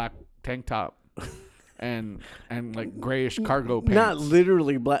black tank top and like grayish cargo pants. not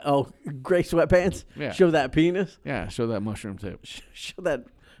literally black. Oh, gray sweatpants. Yeah. Show that penis. Yeah, show that mushroom tip. Show that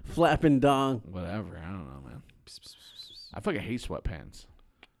flapping dong. Whatever. I don't know, man. I fucking hate sweatpants.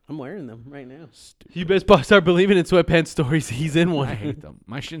 I'm wearing them right now. You best start believing in sweatpants stories. He's in I one. hate them.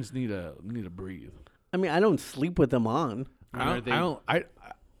 My shins need to breathe. I mean, I don't sleep with them on.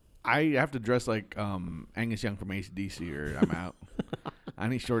 I have to dress like Angus Young from AC/DC or I'm out. I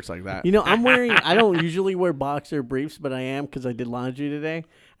need shorts like that. You know, I'm wearing. I don't usually wear boxer briefs, but I am because I did laundry today,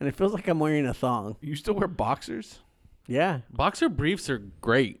 and it feels like I'm wearing a thong. You still wear boxers? Yeah. Boxer briefs are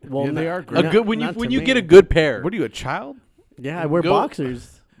great. Well, Yeah, they are A great. not- good when not to you me. get a good pair. What are you, a child? Yeah, I wear Go-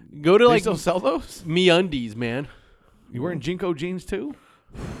 boxers. Go to They like still sell those? MeUndies, man. You wearing Jinko jeans too?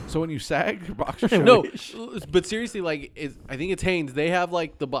 So when you sag, your boxer shorts. No, but seriously, like I think it's Hanes. They have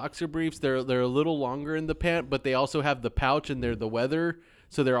like the boxer briefs. They're a little longer in the pant, but they also have the pouch and they're the weather,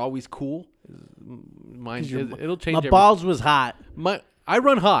 so they're always cool. Mine, it'll change. My balls was hot. I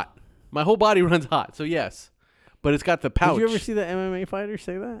run hot. My whole body runs hot. So yes, but it's got the pouch. Did you ever see the MMA fighter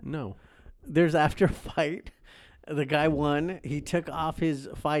say that? No. There's after a fight, the guy won. He took off his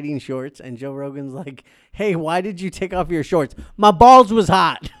fighting shorts, and Joe Rogan's like, "Hey, why did you take off your shorts? My balls was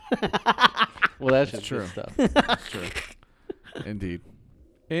hot." Well, that's just true. Stuff. That's true. Indeed.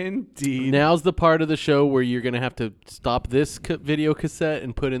 Now's the part of the show where you're gonna have to stop this video cassette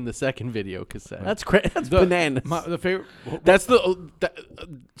and put in the second video cassette. That's That's bananas. The favorite. That's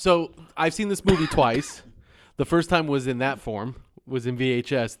so I've seen this movie twice. The first time was in that form, was in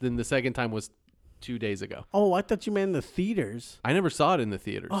VHS. Then the second time was 2 days ago. Oh, I thought you meant in the theaters. I never saw it in the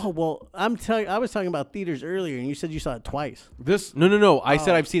theaters. Oh well, I was talking about theaters earlier, and you said you saw it twice. No. I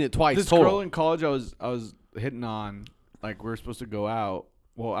said I've seen it twice. This total. girl in college, I was hitting on. Like we were supposed to go out.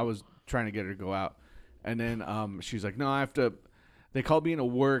 Well, I was trying to get her to go out, and then she's like, "No, I have to." They called me into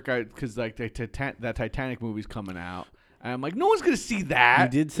work because like that Titanic movie's coming out, and I'm like, "No one's gonna see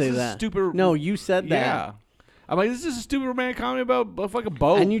that." You did say This is that. stupid. No, you said that. Yeah. I'm like, this is a stupid romantic comedy about a fucking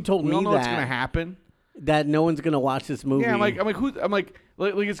boat. And you told we me don't know what's that. gonna happen. That no one's gonna watch this movie. Yeah, I'm like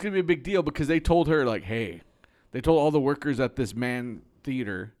it's gonna be a big deal because they told her like, hey, they told all the workers at this man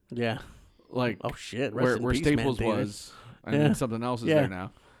theater, yeah. like, Oh shit. where Rest in peace, Staples man, theater. was, and Yeah. then something else is Yeah. there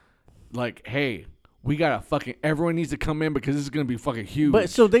now. Like, hey, we gotta everyone needs to come in because this is gonna be fucking huge. But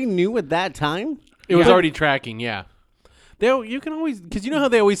so they knew at that time. It was Yeah. already tracking. Yeah. You can always because you know how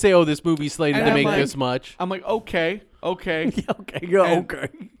they always say, "Oh, this movie's slated And to I'm make like- this much." I'm like, okay, Okay, you're And- okay.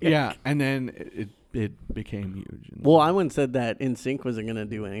 yeah, and then it became huge. And Well, I wouldn't said that NSYNC wasn't gonna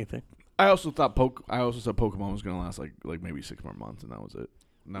do anything. I also thought Pokemon was gonna last like maybe 6 more months, and that was it.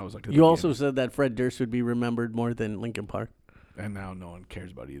 And that was like You also said that Fred Durst would be remembered more than Linkin Park. and now no one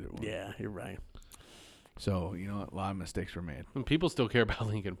cares about either one. Yeah, you're right. So you know what? A lot of mistakes were made. And people still care about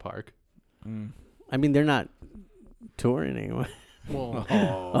Linkin Park. I mean, they're not touring anyway. Well,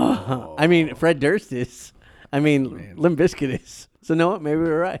 I mean, Fred Durst is. I mean, Man. Limp Bizkit is. So, know what? Maybe we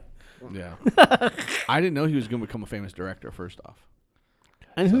were right. Yeah, I didn't know he was gonna become a famous director. First off,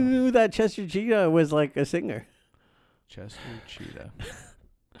 And who knew that Chester Cheetah was like a singer Chester Cheetah.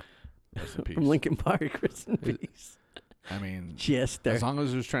 Rest in peace. from Linkin Park? Rest in peace. I mean, Chester. as long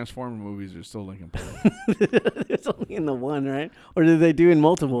as there's Transformer movies, there's still Linkin Park. It's only in the one, right? Or did they do in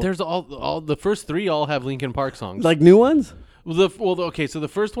multiple? there's all the first three all have Linkin Park songs. Like new ones? Okay, so the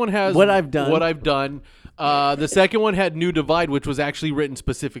first one has What I've Done. What I've done. The second one had New Divide, which was actually written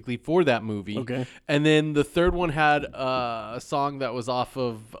specifically for that movie. Okay. And then the third one had a song that was off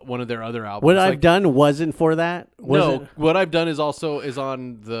of one of their other albums. What I've Done wasn't for that? Was No, it? What I've Done is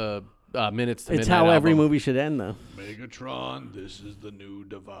on the Minutes to It's Midnight how every album. movie should end, though. Megatron, this is the new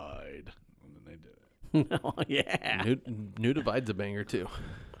divide. And then they did it. Oh, yeah. New Divide's a banger too.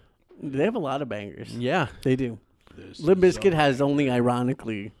 They have a lot of bangers. Yeah. They do. This Limp is Bizkit has only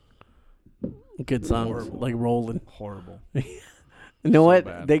ironically good songs, Horrible. like Rollin'. horrible. You know what?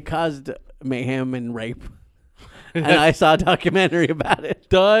 bad. They caused mayhem and rape. And I saw a documentary about it.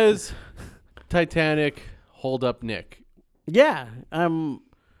 Does Titanic hold up Nick? Yeah.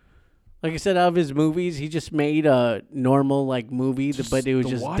 Like I said, out of his movies, he just made a normal like movie, but it was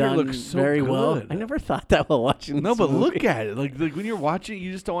the just water done looks so very well. good. I never thought that while watching. No, this but movie. look at it. Like when you're watching, it,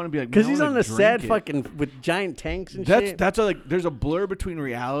 you just don't want to be like. Because "Man, I he's wanna on a drink sad it." fucking with giant tanks and That's shit. that's a, like there's a blur between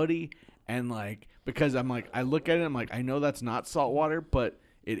reality and like because I'm like I look at it, I'm like I know that's not salt water, but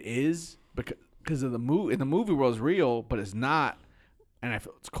it is because of the movie. In the movie world, it's real, but it's not. And I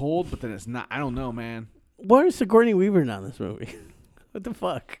feel it's cold, but then it's not. I don't know, man. Why is Sigourney Weaver not in this movie? What the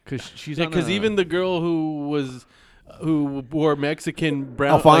fuck? Because she's Because even the girl who wore Mexican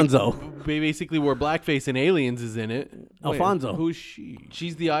brown Alfonso. like, basically wore blackface in Aliens is in it. Alfonso. Who's she?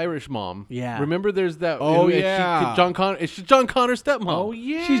 She's the Irish mom. Yeah. Remember, there's that. Oh, is she- yeah. John Connor. Is she John Connor's stepmom? Oh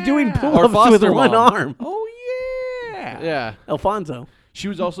yeah, She's doing Or pull-ups foster with one mom. arm. Oh yeah. Yeah. Alfonso. She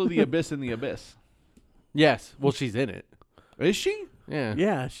was also the abyss in the abyss. Yes. Well, she's in it. Is she? Yeah.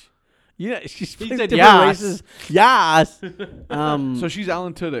 Yeah. She's He played said different yas. races. Yes. So she's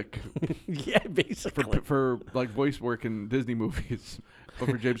Alan Tudyk Yeah, basically. for like voice work in Disney movies, but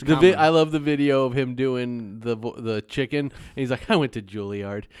for James I Cameron. love the video of him doing the chicken. And he's like, I went to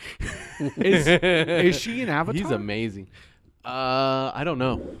Juilliard. Is she an Avatar? He's amazing. I don't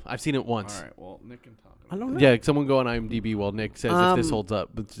know. I've seen it once. All right. Well, Nick can talk. I don't know. Yeah, someone go on IMDb while Nick says if this holds up.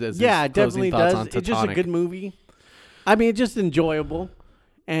 But says his Yeah, it closing definitely thoughts does. on It's just a Titanic. good movie. I mean, it's just enjoyable.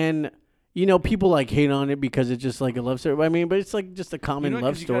 And, you know, people like hate on it because it's just like a love story. I mean, but it's like just a common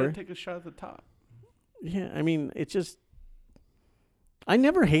love You story. gotta take a shot at the top. Yeah, I mean, it's just. I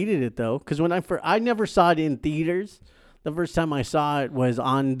never hated it though, because when I never saw it in theaters. The first time I saw it was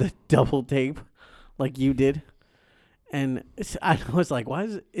on the double tape, like you did, and I was like, "Why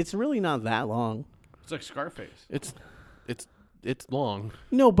is it?" It's really not that long. It's like Scarface. It's long.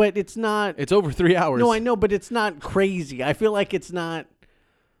 No, but it's not. It's over 3 hours. No, I know, but it's not crazy. I feel like it's not.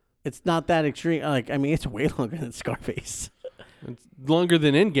 It's not that extreme. Like, I mean, it's way longer than Scarface. It's longer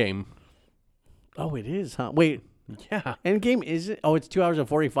than Endgame. Oh, it is, huh? Wait, Yeah. Endgame isn't. Oh, it's 2 hours and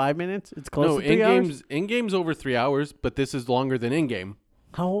 45 minutes. It's close No, to 3 hours. Endgame's over 3 hours, but this is longer than Endgame.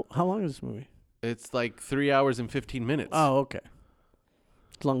 How long is this movie? It's like 3 hours and 15 minutes. Oh, okay.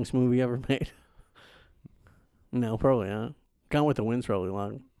 It's the longest movie ever made. No, probably not. Gone with the Wind's probably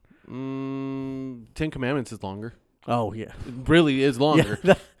long. 10 Commandments is longer. Oh yeah, It really is longer.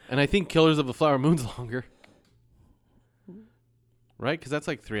 Yeah, And I think Killers of the Flower Moon's longer. Right? Because that's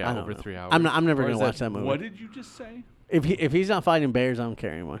like I don't over know. 3 hours. I'm never Or gonna is watch that movie. What did you just say? If he's not fighting bears, I don't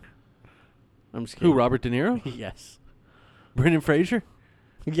care anymore. I'm just Who, kidding. Robert De Niro? Yes. Brendan Fraser?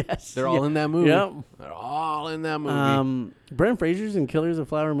 Yes. They're all in that movie. Yep. They're all in that movie. Brendan Fraser's in Killers of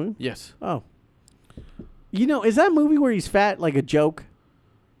Flower Moon. Yes. Oh. You know, is that movie where he's fat like a joke?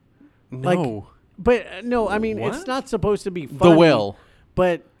 No. But no, I mean, it's What? not supposed to be funny. The Whale.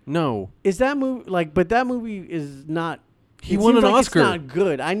 But No. is that movie like? But that movie is not. He it won seems an like Oscar. It's not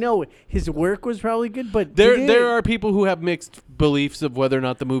good. I know his work was probably good, but There are people who have mixed beliefs of whether or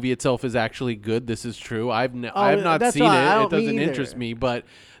not the movie itself is actually good. This is true. I've not that's seen why I it. It don't- me doesn't either. interest me. But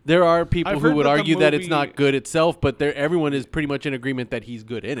there are people I've who heard would that the argue that it's movie- not good itself. But everyone is pretty much in agreement that he's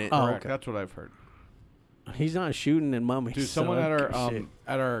good in it. Oh, Correct. okay. That's what I've heard. He's not shooting in mummies. Dude, so someone I at don't our give a shit.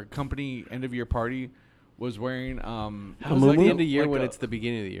 at our company end of year party was wearing How's moo-moo? it the end of year like when a- it's the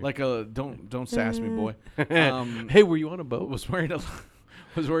beginning of the year? like a don't sass me boy. Hey, were you on a boat? was wearing a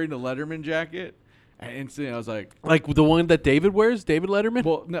Letterman jacket, and instantly I was like, Like the one that David wears, David Letterman?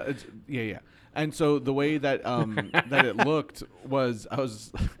 well, no, it's, yeah. And so the way that that it looked was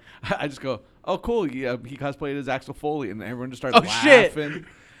I just go, oh cool, yeah, he cosplayed as Axel Foley, and everyone just started Oh, shit. laughing.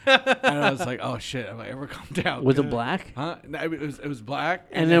 And I was like, oh shit, I'm like, everyone calm down. Was it black? Huh? No, it was black,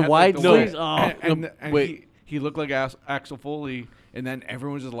 And it then had, white the sleeves? white- Oh. and wait. he looked like Axel Foley, and then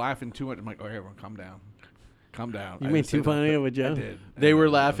everyone was just laughing too much. I'm like, oh, everyone, calm down. You made too funny of a joke. I did. They were That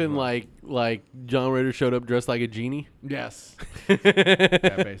was laughing wrong. like John Ritter showed up dressed like a genie. Yes. Yeah,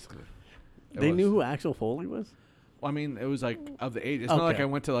 basically. It They was. knew who Axel Foley was? Well, I mean, it was like of the age. It's not like Okay. I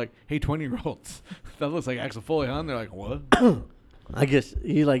went to like, hey, 20-year-olds, that looks like Axel Foley, huh? And they're like, what? I guess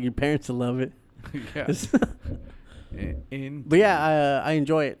your parents will love it. Yeah. But yeah, I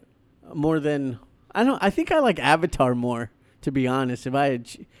enjoy it more than I think I like Avatar more. To be honest, if I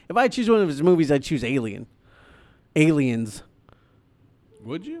choose one of his movies, I'd choose Aliens.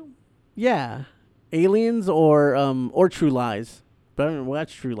 Would you? Yeah, Aliens or True Lies. But I haven't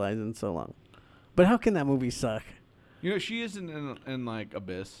watched True Lies in so long. But how can that movie suck? You know, she isn't in like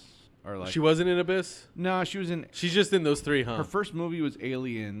Abyss or like. She wasn't in Abyss? No, she was in. She's just in those three, huh? Her first movie was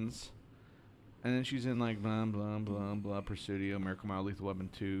Aliens, and then she's in like blah blah blah blah Pursuit, American Mile, Lethal Weapon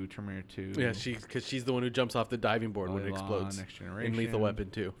 2, Terminator 2. Yeah, because she's the one who jumps off the diving board when it Law, explodes. Next Generation, In Lethal Weapon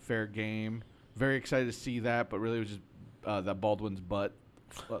 2. Fair Game. Very excited to see that, but really it was just that Baldwin's butt.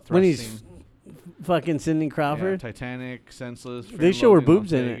 When he's thrusting. fucking Cindy Yeah, Crawford. Titanic, Senseless. Fear They and show her Loathing in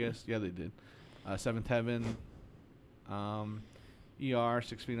boobs Las in it. Vegas. Yeah, they did. Seventh Heaven. ER,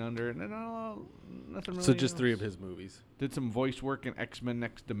 6 Feet Under. And then, nothing really So just else. 3 of his movies. Did some voice work in X-Men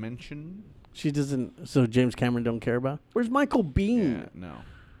Next Dimension. She doesn't. So James Cameron don't care about. Where's Michael Biehn? Yeah,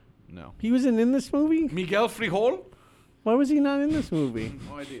 no. He wasn't in this movie. Miguel Frijol? Why was he not in this movie?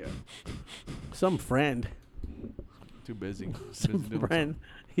 No idea. Some friend. Too busy. Some Busy doing friend.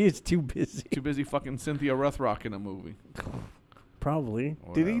 He's too busy. Too busy fucking Cynthia Rothrock in a movie. Probably.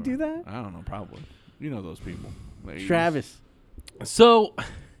 Did he Whatever. do that? I don't know, probably. You know those people. They- Travis. So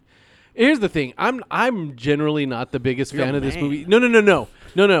here's the thing. I'm generally not the biggest You're fan a of this man. movie.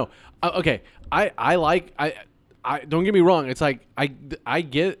 No. Okay. I like don't get me wrong. It's like I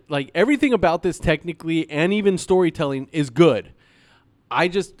get like everything about this technically and even storytelling is good. I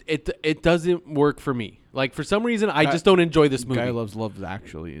just it doesn't work for me. Like for some reason I just don't enjoy this movie. Guy Loves Love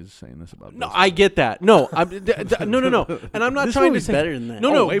Actually is saying this about No, this. I get that. No, no. And I'm not This trying to movie's say better than that. No,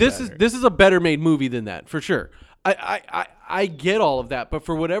 Oh, no. way This better. is a better made movie than that for sure. I get all of that, but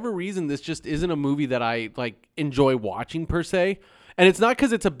for whatever reason, this just isn't a movie that I like enjoy watching per se. And it's not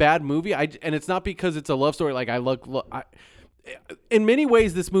because it's a bad movie. And it's not because it's a love story. Like in many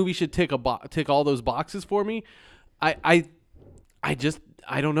ways, this movie should tick all those boxes for me. I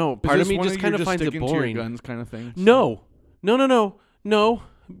don't know. Part of me just kind of finds it boring. Guns kind of thing. No.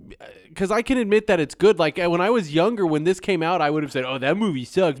 Because I can admit that it's good. Like when I was younger, when this came out, I would have said, "Oh, that movie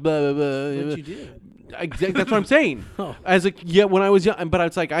sucks." Blah blah blah. But you did. Exactly, that's what I'm saying. Oh. As like, yeah, when I was young, but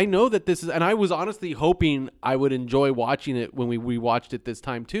it's like I know that this is, and I was honestly hoping I would enjoy watching it when we watched it this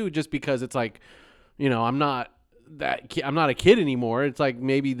time too, just because it's like, I'm not I'm not a kid anymore. It's like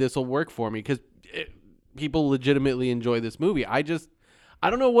maybe this will work for me because people legitimately enjoy this movie. I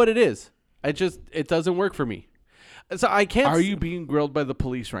don't know what it is. It doesn't work for me. So I can't. Are you being grilled by the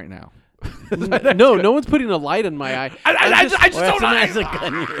police right now? No one's putting a light in my eye. I just don't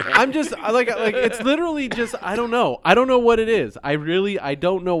know. I'm just like it's literally just I don't know. I don't know what it is. I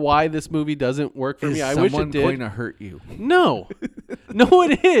don't know why this movie doesn't work for me. I wish it did. Someone going to hurt you? No,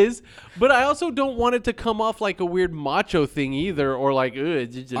 it is. But I also don't want it to come off like a weird macho thing either, or like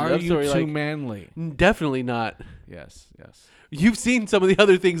it's just a Are love you story. too Like, manly? definitely not. Yes. You've seen some of the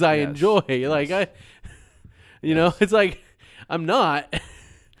other things I Yes. enjoy. Like it's like I'm not.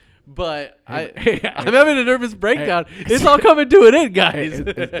 But I'm having a nervous breakdown. It's all coming to an end, guys.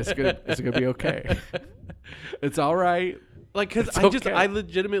 It's gonna be okay. It's all right. Like, because I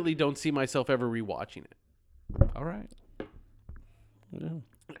legitimately don't see myself ever rewatching it. All right. Yeah.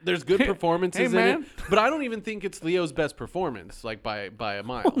 There's good performances in man. it, but I don't even think it's Leo's best performance, like by a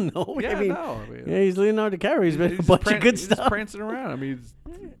mile. Oh, no. Yeah, I mean, no. yeah, he's Leonardo DiCaprio. He's been a He's bunch just of good he's just stuff. prancing around. I mean,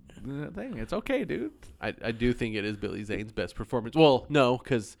 thing. It's okay, dude. I do think it is Billy Zane's best performance. Well, no,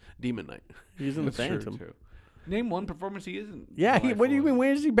 because Demon Knight. He's in the That's true, Phantom. too. Name one performance he isn't. Yeah, what do you mean?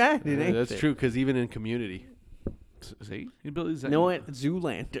 Where is he bad? Yeah, that's true, because even in Community, See, Billy Zane. You know what?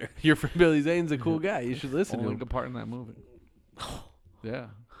 Zoolander. your friend Billy Zane's a cool guy. You should listen to Only him. good part in that movie. Yeah.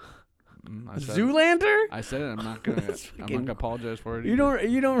 I said it. Zoolander? I said it. I'm not gonna apologize for it. You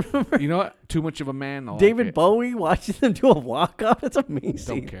either. don't remember You know what? Too much of a man. I'll David like it. Bowie watching them do a walk off? That's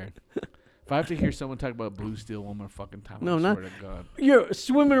amazing. Don't care. If I have to hear someone talk about Blue Steel one more fucking time, No, I not- swear to God. You're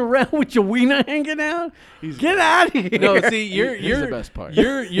swimming around with your wiener hanging out? Get out of here. No, see, you're He's the best part.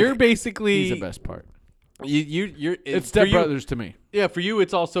 You're basically He's the best part. You're It's for Step you- Brothers to me. Yeah, for you,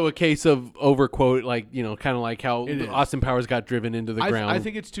 it's also a case of overquote, like kind of like how It is. Austin Powers got driven into the ground. I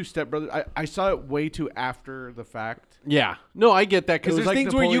think it's two Step Brothers. I saw it way too after the fact. Yeah, no, I get that because It was there's like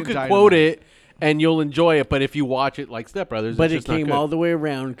things where you Napoleon could Dynamite. quote it and you'll enjoy it, but if you watch it like Step Brothers, But it's it just not came good. all the way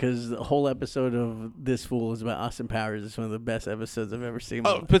around because the whole episode of This Fool is about Austin Powers. It's one of the best episodes I've ever seen.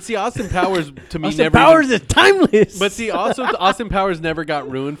 Oh, but see, Austin Powers to me Austin never. Powers is timeless. But see, also Austin Powers never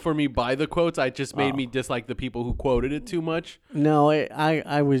got ruined for me by the quotes. I just made me dislike the people who quoted it too much. no,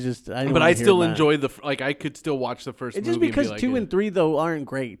 I was just. I didn't But wanna I hear still about it. enjoy I could still watch the first. It's movie just because and be 2 like, and 3 though aren't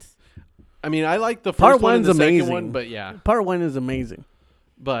great. I mean, I like the Part first one and one's the second amazing. one, but yeah. Part 1 is amazing.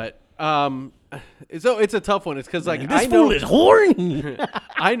 But so it's a tough one. It's because like This I know fool is horny.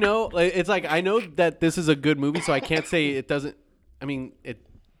 I know it's like I know that this is a good movie, so I can't say it doesn't. I mean it.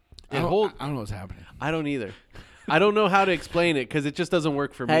 I It don't, hold. I don't know what's happening. I don't either. I don't know how to explain it because it just doesn't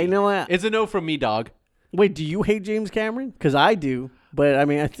work for me. Hey, you know what? It's a no from me, dog. Wait, do you hate James Cameron? Because I do. But I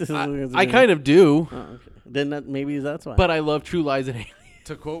mean, I kind of do, Oh, okay. Then maybe that's why. but I love True Lies and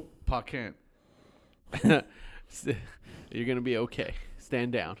To quote Pa Kent. Aliens. You're gonna be okay.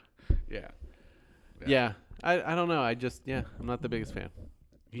 Stand down. Yeah. Yeah. I don't know. I'm not the biggest fan.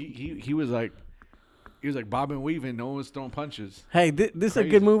 He was like bobbing and weaving. No one was throwing punches. hey, this is a Crazy.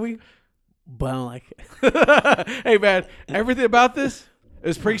 good movie, but I don't like it. Hey man, everything about this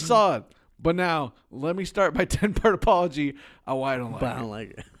is pretty solid. But now let me start my 10-part apology on why I don't like But I it. don't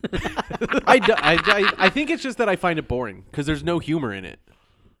like it. I think it's just that I find it boring because there's no humor in it.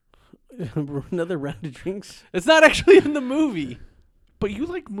 Another round of drinks. It's not actually in the movie. But you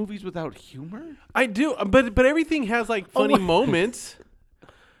like movies without humor? I do, but everything has like funny what? moments,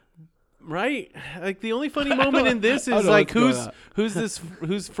 right? Like the only funny moment in this I don't is know like what's going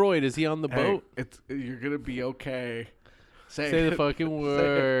who's Freud? Is he on the boat? Hey, you're gonna be okay. Say the fucking Say it.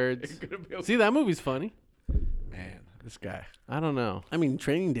 words. You're gonna be okay. See, that movie's funny. Man, this guy. I don't know. I mean,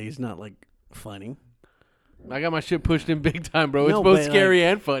 Training Day is not like funny, I got my shit pushed in big time, bro. It's No, both but, scary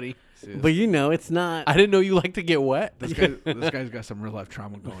and funny. but it's not. I didn't know you like to get wet. This guy's got some real life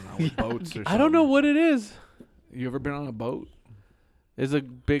trauma going on with boats or something. I don't know what it is. You ever been on a boat? Is a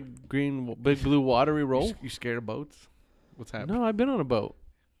big blue watery roll? You scared of boats? What's happening? No, I've been on a boat.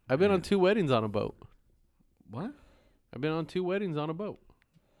 I've been on 2 weddings on a boat. What? I've been on 2 weddings on a boat.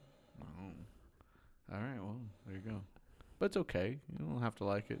 All right, well, there you go. But it's okay. You don't have to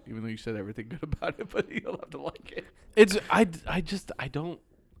like it, even though you said everything good about it. But you don't have to like it. It's I don't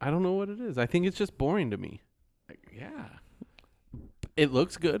know what it is. I think it's just boring to me. Yeah. It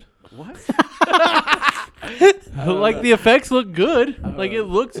looks good. What? Like the effects look good. Like it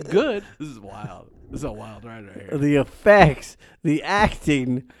looks good. This is wild. This is a wild ride right here. The effects, the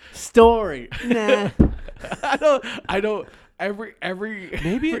acting, story. Nah. I don't.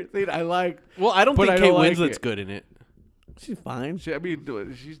 Maybe everything I like. Well, I don't But think I Kate don't like Winslet's it. good in it. She's fine. She's. I mean,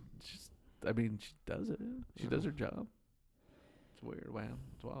 she does it. She does her job. It's weird. Wow.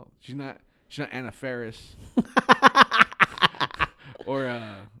 It's wild. She's not. She's not Anna Faris. Or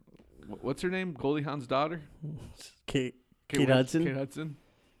what's her name? Goldie Hawn's daughter. Kate Kate Hudson. Kate Hudson.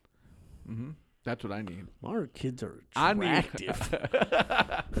 That's what I need. Our kids are I need- attractive.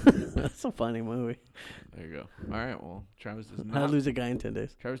 That's a funny movie. There you go. All right. Well, Travis does How to not. Lose a Guy in 10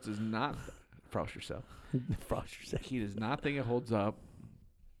 Days. Travis does not. Frost yourself. Frost yourself. He does not think it holds up,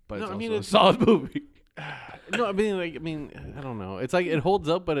 but No, it's I also mean, a it's- solid movie. No, I mean, I don't know. It's like it holds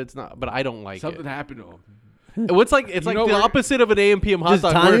up, but it's not. But I don't like Something it. happened to him. It's like the know where- opposite of an AM/PM hot Does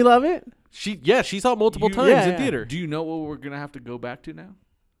dog. Tanya where love it? she saw it multiple You- times Yeah, in yeah. theater. Do you know what we're gonna have to go back to now?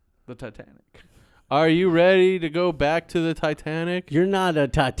 The Titanic. Are you ready to go back to the Titanic? You're not a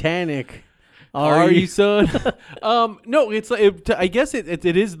Titanic. Are you, son? No, it's like I guess it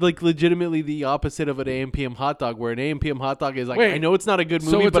is like legitimately the opposite of an AM/PM hot dog, where an AM/PM hot dog is like Wait, I know it's not a good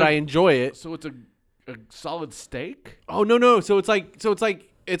so movie, it's but a- I enjoy it. So it's a solid steak. Oh no! So it's like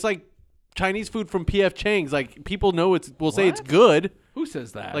Chinese food from P.F. Chang's. Like people know will say it's What? good. Who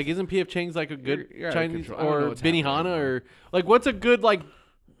says that? Like isn't P.F. Chang's like a good You're out of Chinese control. I don't know or what's happening Benihana anymore. or like what's a good like?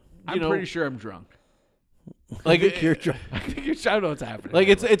 I'm know, pretty sure I'm drunk. Like I think you're drunk. I think I don't know what's happening. like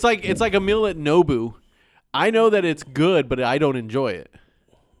it's like a meal at Nobu. I know that it's good, but I don't enjoy it.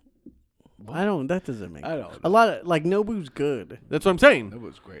 That doesn't make I don't a lot of like Nobu's good. That's what I'm saying. that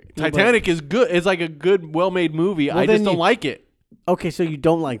was great. Titanic is good. It's like a good, well-made movie. I then just don't you- like it. Okay, so you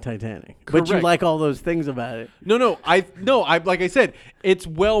don't like Titanic, but you Correct. like all those things about it. No. I like I said, it's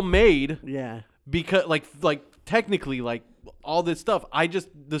well made Yeah. because like technically like all this stuff.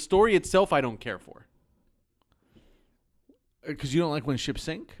 The story itself I don't care for. Because you don't like when ships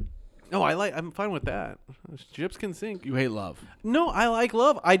sink. No, I'm fine with that. Ships can sink. You hate love. No, I like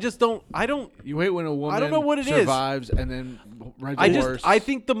love. I just don't. You hate when a woman don't know what it is. survives and then rides a horse. I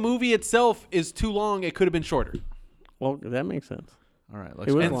think the movie itself is too long. It could have been shorter, Well, that makes sense. All right,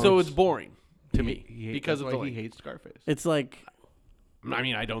 It was and long. so it's boring to me He because that's of the why he length. hates Scarface. It's like I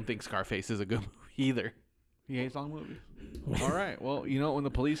mean, I don't think Scarface is a good movie either. He hates long movies. All right. Well, you know when the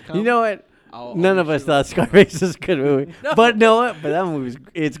police come. you know what? I'll None make of us sure thought Scarface was a good movie, but know what? But that movie's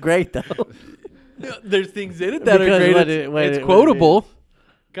it's great though. There's things in it that Because are great. what It's, it- what it's it- what it quotable.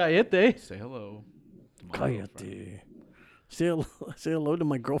 Cayete. Say hello. to my girlfriend. Coyote. Say hello to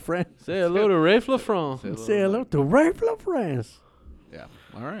my girlfriend. Say hello to Ray Lafrance. Say hello to Ray France. Yeah.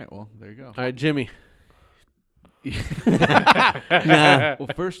 All right. Well, there you go. All right, Jimmy. Nah. Well,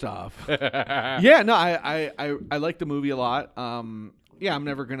 first off, yeah, no, I like the movie a lot. Yeah, I'm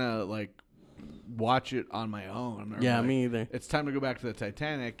never gonna like watch it on my own. or, Yeah, like, me either. It's time to go back to the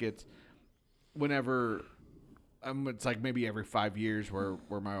Titanic. It's whenever. It's like maybe every 5 years where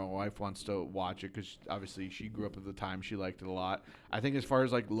my wife wants to watch it because obviously she grew up at the time, she liked it a lot. I think as far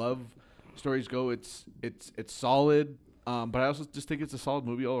as like love stories go, it's solid. But I also just think it's a solid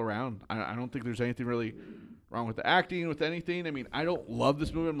movie all around. I don't think there's anything really wrong with the acting, with anything. I mean, I don't love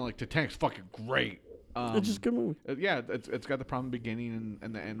this movie. I'm like, Titanic's fucking great. It's just a good movie. Yeah, it's got the problem beginning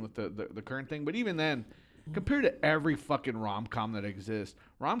and the end with the current thing. But even then, compared to every fucking rom-com that exists,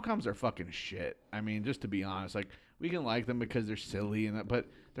 rom-coms are fucking shit. I mean, just to be honest, like we can like them because they're silly and that, but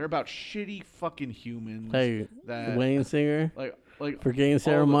they're about shitty fucking humans. Hey, that Wayne Singer like forgetting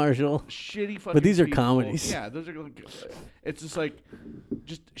Sarah all the Marshall. shitty fucking. But these are people. comedies. Yeah, those are like, it's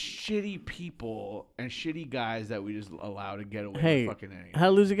just shitty people and shitty guys that we just allow to get away Hey, with fucking anything. How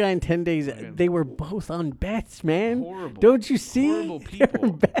to Lose a Guy in 10 Days. Okay. They were both on bets, man. Horrible. Don't you see? Horrible They were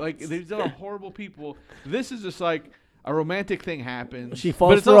people. bets. Like these are horrible people. This is just like a romantic thing happens. She But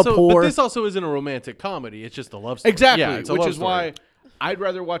falls it's for also, a poor. but this also isn't a romantic comedy. It's just a love story. Exactly, Yeah, it's a which love is story. why I'd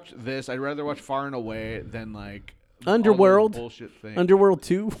rather watch this. I'd rather watch Far and Away than like all those Underworld. bullshit things. Underworld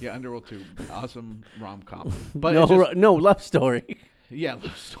 2. Yeah, Underworld 2. Awesome rom com. But No, it's just, no love story. yeah,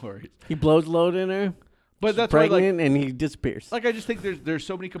 love stories. He blows load in her. But She's that's why, pregnant like, and he disappears. I just think there's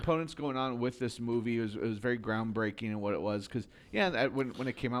so many components going on with this movie. It was very groundbreaking in what it was. Because when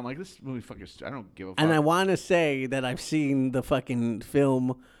it came out, I'm like, this movie fucking. I don't give a fuck. And I want to say that I've seen the fucking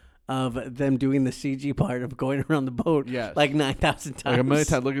film of them doing the CG part of going around the boat Yes. like 9,000 times. like a million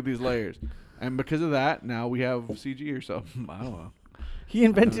times. Look at these layers, and because of that, now we have CG or something. I don't know. He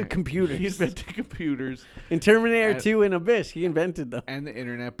invented computers. He invented computers In Terminator And- 2 and Abyss, he invented them. and the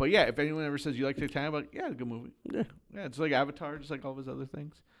internet. But yeah, if anyone ever says you like Titanic, I'm like, yeah, it's a good movie. Yeah. Yeah, it's like Avatar, just like all of his other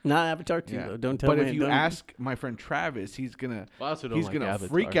things. Not Avatar 2, Yeah. though. Don't tell But me. if you don't- ask my friend Travis, he's gonna Well, I also don't he's like gonna Avatar.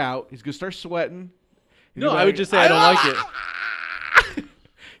 freak out. He's gonna start sweating. He's No, gonna be I would like, just say I don't like it.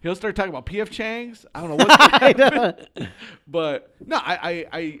 He'll start talking about P.F. Chang's. I don't know what's gonna happen. But no,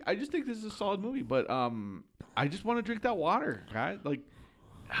 I just think this is a solid movie. But I just want to drink that water, guys.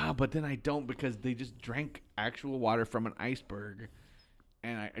 But then I don't because they just drank actual water from an iceberg,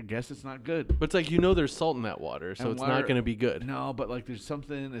 and I guess it's not good. But it's like there's salt in that water, so And it's water- not going to be good. No, but like there's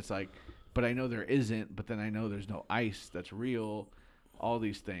something. It's like, but I know there isn't. But then I know there's no ice that's real. All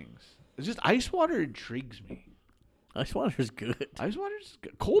these things. It's just ice water intrigues me. Ice water's good. Ice water's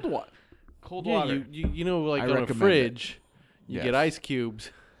good. Cold water. Cold Yeah, water. like I on a recommend fridge, you Yes. get ice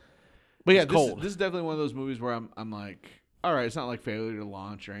cubes. But yeah, It's this cold. is definitely one of those movies where I'm like, all right, it's not like Failure to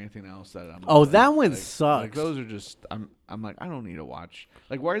Launch or anything else that I'm. Oh, like, that one like, sucks. Like those are just I'm like I don't need to watch.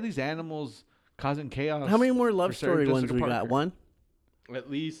 Like why are these animals causing chaos? How many more love for Sarah story ones Jessica we Parker? got? One? At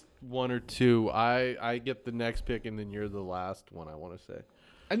least one or two. I get the next pick, and then you're the last one. I want to say.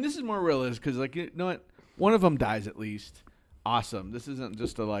 And this is more realistic because like you know what, one of them dies at least. Awesome. This isn't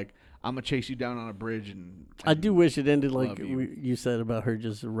just a like I'm gonna chase you down on a bridge and I do wish it ended like love you. you said about her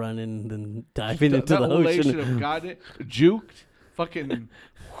just running, then diving That into the old lady should ocean. have got it, juked, fucking,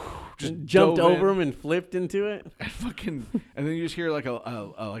 just Jumped dove over in. him and flipped into it. And then you just hear like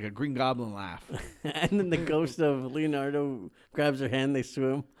a Green Goblin laugh. And then the ghost of Leonardo grabs her hand. They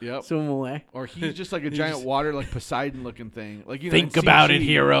swim. Yep. Swim away. Or he's just like a giant water like Poseidon looking thing. Like in Think about it, CG.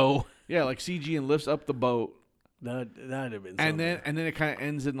 hero. Yeah, like CG and lifts up the boat, That'd have been. and then it kind of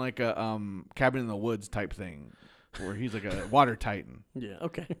ends in like a cabin in the woods type thing, where he's like a water titan. yeah,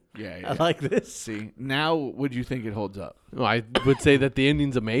 okay. Yeah, I like this. See, now would you think it holds up? Well, I would say that the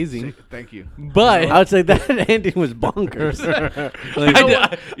ending's amazing, Thank you. but I would say that ending was bonkers.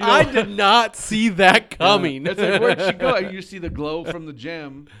 I did not see that coming. It's like where'd she go? And you see the glow from the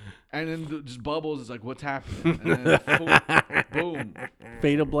gem, and then just bubbles. It's like what's happening? And then boom.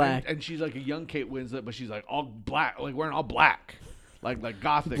 Fade of Black. And she's like a young Kate Winslet, but she's like all black, like wearing all black, like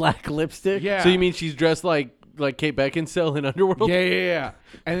gothic. Black lipstick. Yeah. So you mean she's dressed like Kate Beckinsale in Underworld? Yeah.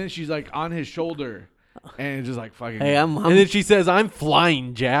 And then she's like on his shoulder, and it's just like fucking. Hey, I'm And then she says, "I'm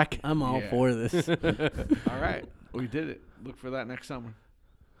flying, Jack." all Yeah. for this. all right. We did it. Look for that next summer.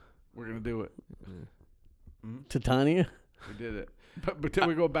 We're gonna do it. Titania. We did it. But till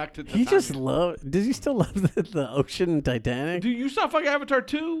we go back to He Titanic. just does he still love the ocean in Titanic? Dude, you saw fucking Avatar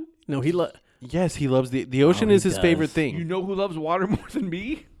 2? No, he Yes, he loves the ocean. he Is his does. favorite You thing. know who loves water more than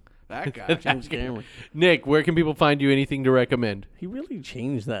me? That guy. James Cameron. Nick, where can people find you? Anything to recommend? He really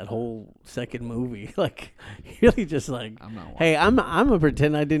changed that whole second movie. Like, he really just like, I'm not watching. hey, I'm gonna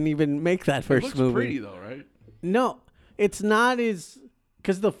pretend I didn't even make that It first looks movie. pretty though, right? No, it's not as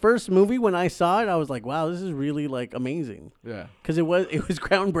because the first movie when I saw it, I was like, wow, this is really like amazing Yeah. because it was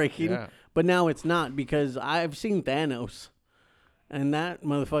groundbreaking. Yeah. But now it's not because I've seen Thanos, and that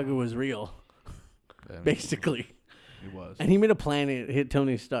motherfucker was real, basically. He was. And he made a planet hit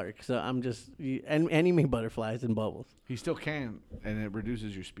Tony Stark. So I'm just and he made butterflies and bubbles. He still can, and it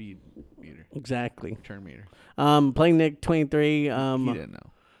reduces your speed meter, Exactly. turn meter. Playing Nick 23. He didn't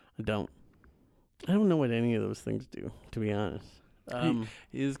know. I don't know what any of those things do, to be honest.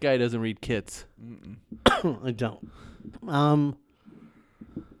 This guy doesn't read kits. I don't.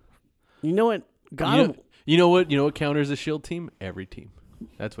 You know what? God, You know what counters a shield team? Every team.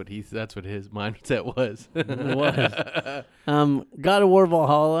 That's what his mindset was. it was. God of War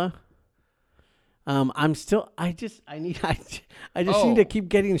Valhalla. I just need to keep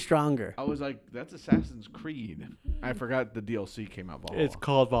getting stronger. I was like, that's Assassin's Creed. I forgot the DLC came out. Valhalla. It's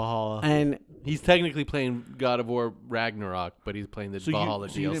called Valhalla. And He's technically playing God of War Ragnarok, but he's playing the Valhalla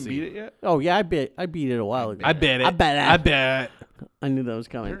you DLC. didn't beat it yet? oh yeah, I beat it a while ago. I bet it. I bet it. I bet. I knew that was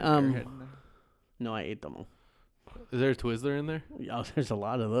coming. They're heading there. No, I ate them all. Is there a Twizzler in there? Oh, there's a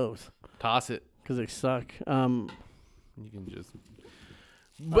lot of those Toss it. because they suck. You can just.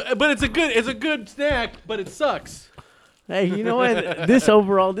 But it's a good snack, but it sucks. Hey, you know what?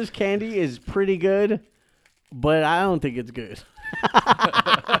 This candy is pretty good, but I don't think it's good.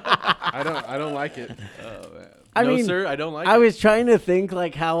 I don't like it. I No, mean, sir, I don't like I it. was trying to think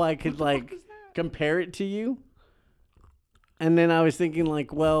like how I could like compare it to you, and then I was thinking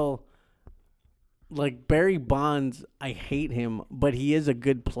like, well, like Barry Bonds, I hate him, but he is a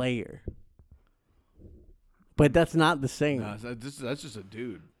good player. But that's not the same. No, that's just a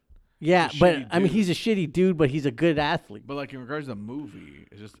dude. Yeah, He's a but shitty I mean, dude. he's a shitty dude, but he's a good athlete. But like in regards to the movie,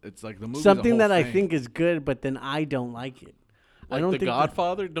 it's like the movie. Something that I think is good, but then I don't like it. I Like don't The think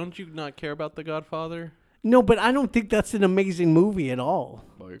Godfather? Don't you not care about The Godfather? no, but I don't think that's an amazing movie at all.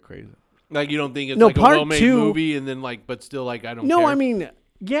 Oh, you're crazy. Like you don't think it's No, like a part well-made two- movie, and then like, but still like I don't. No, care. I mean,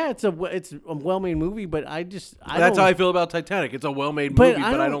 yeah, it's a well-made movie, but I that's don't, how I feel about Titanic. It's a well-made but movie,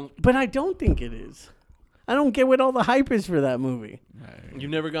 but I don't. But I don't think it is. I don't get what all the hype is for that movie.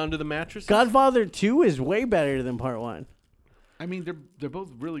 You've never gone to the mattress? Godfather 2 is way better than Part 1. I mean, they're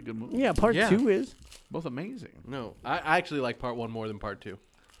both really good movies. Yeah, Part Yeah. 2 is Both amazing. No, I actually like Part 1 more than Part 2,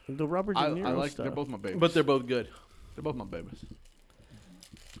 the Robert De I Niro like. stuff. They're both my babies. but they're both good. They're both my babies.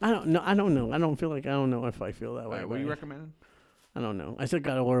 I don't know. I don't know. I don't know if I feel that way. All right, what are you recommending? I don't know. I said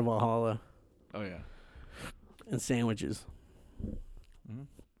God of War Valhalla Oh yeah. and sandwiches.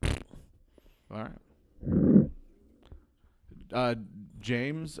 All right.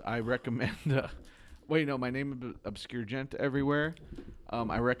 James, I recommend. Wait, no, my name is Obscure Gent everywhere.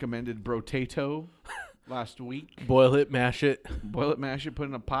 I recommended Brotato last week. Boil it, mash it, Boil it, mash it, put it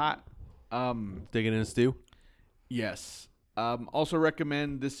in a pot. dig it in a stew. Yes. Also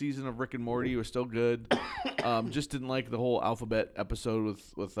recommend this season of Rick and Morty. It was still good. Just didn't like the whole alphabet episode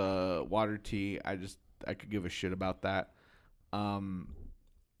with Water Tea. I could give a shit about that.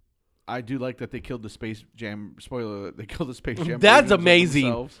 I do like that they killed the Space Jam. Spoiler alert, they killed the Space Jam. That's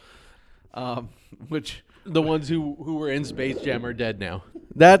amazing. Which the ones who were in Space Jam are dead now.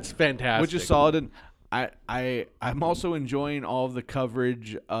 That's fantastic. Which is solid. And I'm also enjoying all of the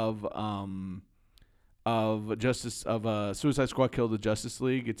coverage of Suicide Squad killed the Justice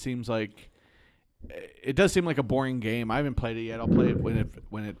League. It does seem like a boring game. I haven't played it yet. I'll play it when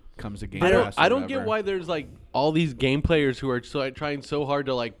it comes to Game Pass. I don't get why there's like all these game players who are trying so hard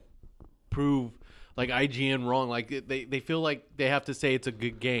to like prove like IGN wrong. Like they feel like they have to say it's a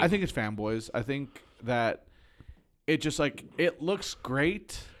good game. I think it's fanboys. I think that it just like it looks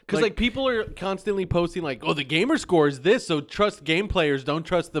great. Because like people are constantly posting like, oh, the gamer score is this, so trust game players, don't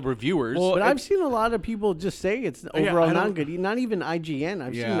trust the reviewers. Well, but I've seen a lot of people just say it's overall not good. Not even IGN.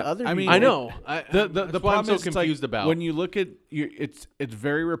 I've seen other. I mean, people. I know. The problem I'm is so confused about when you look at it's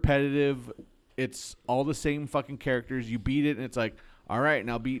very repetitive. It's all the same fucking characters. You beat it, and it's like, all right,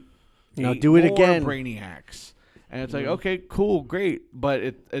 now do it again, Brainiacs. And it's like, okay, cool, great, but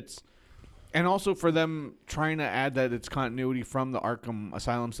it's. And also for them trying to add that it's continuity from the Arkham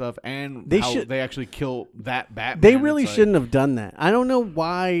Asylum stuff and they actually kill that Batman. They really shouldn't have done that. I don't know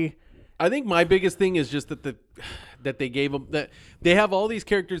why. I think my biggest thing is just that they gave them that they have all these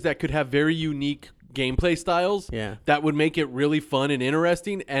characters that could have very unique gameplay styles. Yeah. That would make it really fun and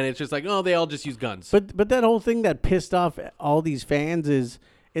interesting. And it's just like, oh, they all just use guns. But that whole thing that pissed off all these fans is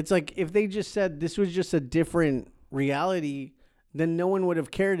it's like if they just said this was just a different reality, then no one would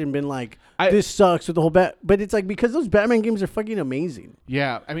have cared and been like, this sucks with the whole But it's like because those Batman games are fucking amazing.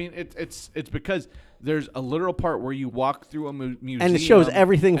 Yeah, I mean it's because there's a literal part where you walk through a museum and it shows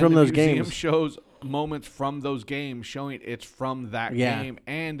everything from those games. The museum shows moments from those games, showing it's from that game,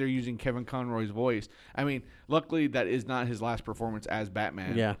 and they're using Kevin Conroy's voice. I mean, luckily that is not his last performance as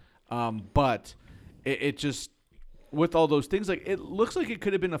Batman. Yeah, but it just with all those things, like it looks like it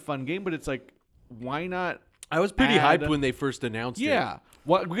could have been a fun game, but it's like, why not? I was pretty hyped when they first announced it. Yeah,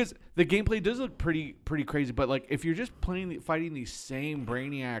 because the gameplay does look pretty crazy. But like, if you're just fighting these same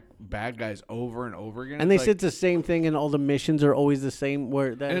Brainiac bad guys over and over again, and they said it's the same thing, and all the missions are always the same.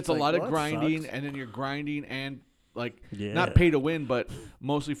 And it's a lot of grinding, and then you're grinding and like not pay to win, but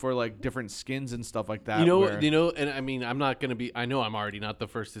mostly for like different skins and stuff like that. You know, and I mean, I'm not gonna be. I know I'm already not the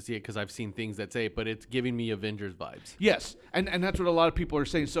first to see it because I've seen things that say it, but it's giving me Avengers vibes. Yes, and that's what a lot of people are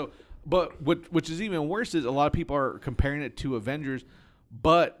saying. So. But which is even worse is a lot of people are comparing it to Avengers,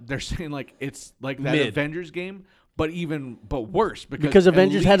 but they're saying like it's like that Avengers game, but worse because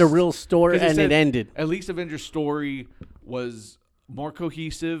Avengers had a real story and it ended. At least Avengers' story was more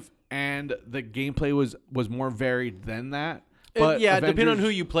cohesive and the gameplay was more varied than that. But depending on who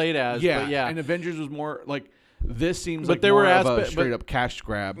you played as. Yeah, but yeah. And Avengers was more like. This seems but like there more were of a straight up cash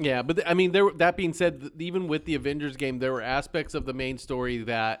grab. Yeah, but I mean, that being said, even with the Avengers game, there were aspects of the main story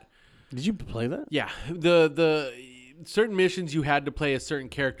that. Did you play that? Yeah, the certain missions you had to play a certain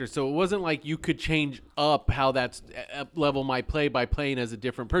character, so it wasn't like you could change up how that level might play by playing as a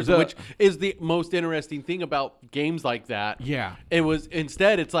different person, which is the most interesting thing about games like that. Yeah, it was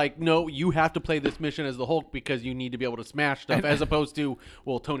instead it's like no, you have to play this mission as the Hulk because you need to be able to smash stuff, as opposed to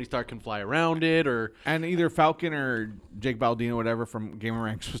Tony Stark can fly around it, and either Falcon or Jake Baldino, whatever from Gamer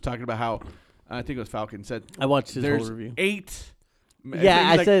Ranks was talking about how I think it was Falcon said I watched his whole review. 8. Yeah,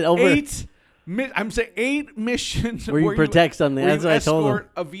 I said over 8. I'm saying 8 missions where you protect something. That's what I told him.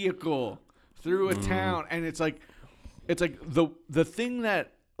 Escort a vehicle through a town, and it's like the thing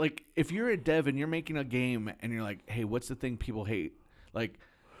that like if you're a dev and you're making a game and you're like, hey, what's the thing people hate? Like,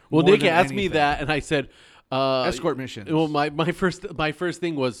 well, Nick asked me that, and I said escort missions. Well, my first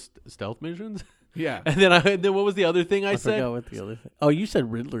thing was stealth missions. Yeah, and then what was the other thing I said? Forgot what the other thing. Oh, you said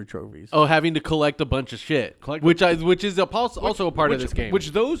Riddler trophies. Oh, having to collect a bunch of shit, which is also a part of this game.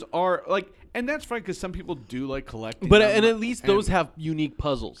 Which those are like, and that's fine because some people do like collecting. But and at least those have unique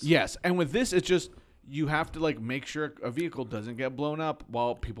puzzles. Yes, and with this, it's just you have to like make sure a vehicle doesn't get blown up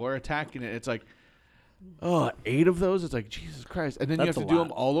while people are attacking it. It's like, 8 of those. It's like Jesus Christ, and then you have to do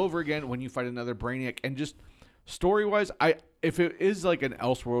them all over again when you fight another Brainiac, and just story-wise, if it is like an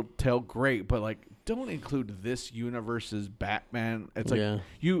Elseworld tale, great, but like don't include this universe's Batman. It's like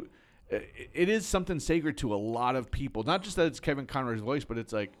it is something sacred to a lot of people. Not just that it's Kevin Conroy's voice, but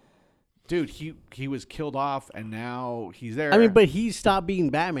it's like, dude, he was killed off and now he's there. I mean, but he stopped being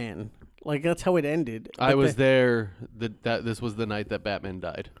Batman. Like that's how it ended. I was there. This was the night that Batman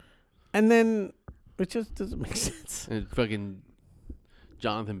died. And then it just doesn't make sense. And fucking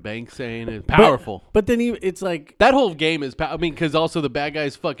Jonathan Banks saying it's powerful. But then it's like that whole game is. I mean, because also the bad guy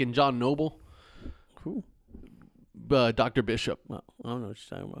is fucking John Noble. Who? Dr. Bishop. Well, I don't know what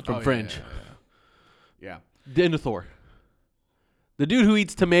you're talking about. From Fringe. Yeah. Denethor. The dude who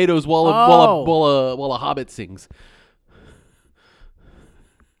eats tomatoes while a hobbit sings.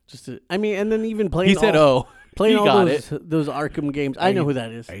 And then even playing. He said, playing he all got those Arkham games. I know who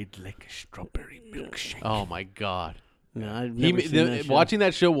that is. I'd like a strawberry milkshake. Oh my god. No, I've never seen that show. Watching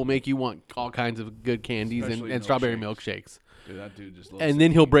that show will make you want all kinds of good candies and strawberry milkshakes. Dude, that dude just and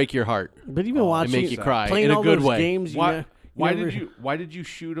then he'll break your heart. But even watching, and make you cry playing in a all good those way. Games, why did you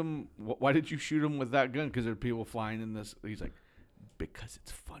shoot him? Why did you shoot him with that gun? Because there are people flying in this. He's like, because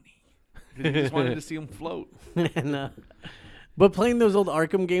it's funny. He just wanted to see him float. No. But playing those old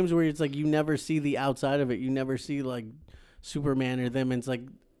Arkham games where it's like you never see the outside of it. You never see like Superman or them. And it's like,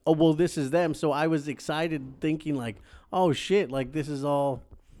 oh, well, this is them. So I was excited thinking like, oh, shit, like this is all.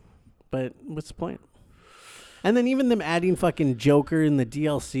 But what's the point? And then even them adding fucking Joker in the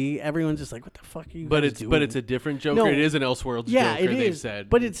DLC, everyone's just like, what the fuck are you guys doing? But it's a different Joker. No. It is an Elseworlds yeah, Joker, it they've is. said.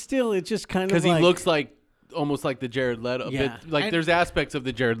 But it's just kind of because he looks like almost like the Jared Leto. Yeah. Like there's aspects of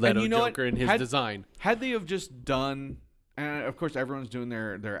the Jared Leto Joker in his design. Had they have just done, and of course everyone's doing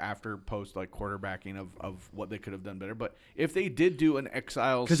their after post like quarterbacking of what they could have done better. But if they did do an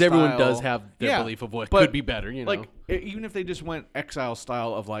Exile, because everyone does have their belief of what could be better, you know. Like even if they just went Exile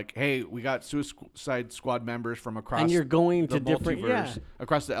style of like, hey, we got Suicide Squad members from across, and you're going the to different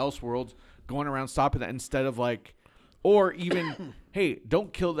across the Elseworlds, going around stopping that instead of like, or even hey,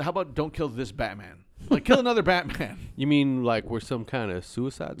 how about don't kill this Batman. Like, kill another Batman. You mean like we're some kind of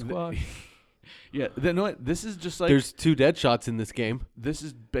Suicide Squad? Yeah. You know what? This is just like... There's 2 Deadshots in this game. This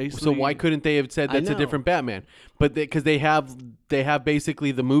is basically... So why couldn't they have said that's a different Batman? But because they have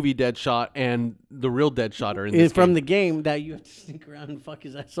basically the movie Deadshot and the real Deadshot are in this from game. the game that you have to sneak around and fuck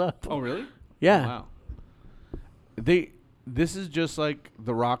his ass up. Oh, really? Yeah. Oh, wow. This is just like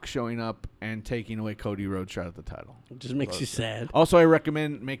The Rock showing up and taking away Cody Rhodes' shot at the title. It just makes you sad. Also, I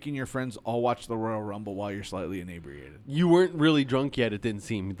recommend making your friends all watch the Royal Rumble while you're slightly inebriated. You weren't really drunk yet, it didn't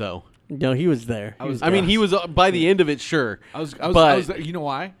seem, though. No, he was there. He was by the end of it, sure. I was there. You know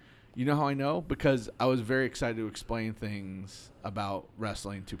why? You know how I know? Because I was very excited to explain things about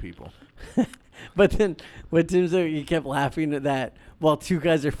wrestling to people. But then what Tim said, you kept laughing at that while 2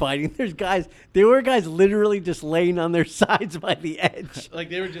 guys are fighting. There were guys literally just laying on their sides by the edge. Like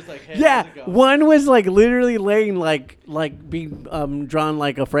they were just like, hey, yeah, one was like literally laying like being drawn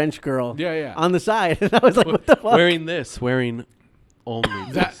like a French girl. Yeah. On the side, and I was like, what the fuck? Wearing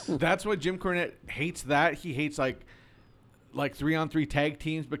only this. That's what Jim Cornette hates. That he hates like 3-on-3 tag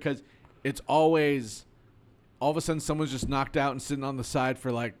teams because it's always. All of a sudden, someone's just knocked out and sitting on the side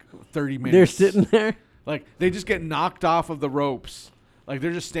for like 30 minutes. They're sitting there. Like, they just get knocked off of the ropes. Like,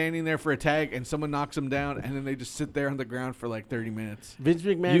 they're just standing there for a tag, and someone knocks them down, and then they just sit there on the ground for like 30 minutes. Vince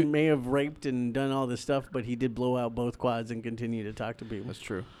McMahon may have raped and done all this stuff, but he did blow out both quads and continue to talk to people. That's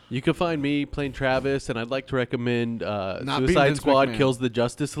true. You can find me playing Travis, and I'd like to recommend being Suicide Vince Squad McMahon. Kills the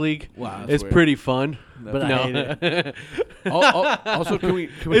Justice League. Wow, it's weird. pretty fun. But I hate it. Also, can we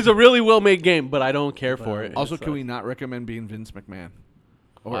It's a really well-made game, but I don't care for it. also can we not recommend being Vince McMahon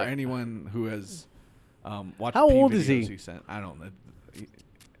or Why? anyone who has watched? How P old is videos he? Sent? I don't know.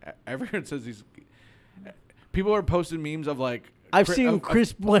 Everyone says he's. People are posting memes of like. I've seen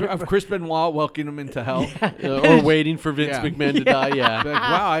Chris Benoit welcoming him into hell. Or waiting for Vince Yeah. McMahon to die. Yeah. Like,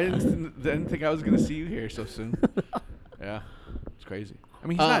 wow, I didn't think I was going to see you here so soon. Yeah, it's crazy. I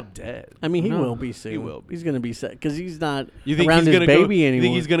mean, he's not dead. I mean, he No. will be soon. He will be. He's going to be set because he's not You think around he's his gonna baby go, anymore. You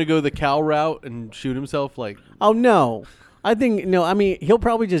think he's gonna go the Cal route and shoot himself? Like, Oh no, I think no. I mean, he'll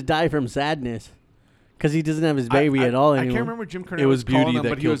probably just die from sadness because he doesn't have his baby at all I anymore. can't remember Jim Cornette it was calling beauty him, that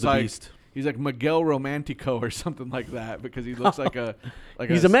but he killed was the like, beast. he's like Miguel Romantico or something like that because he looks like a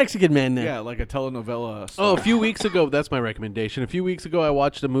He's a Mexican man now. Yeah, like a telenovela. Oh, star. a few weeks ago, that's my recommendation. A few weeks ago, I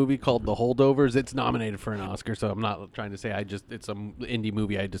watched a movie called The Holdovers. It's nominated for an Oscar, so I'm not trying to say it's some indie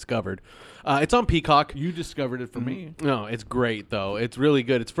movie I discovered. It's on Peacock. You discovered it for me. No, it's great though. It's really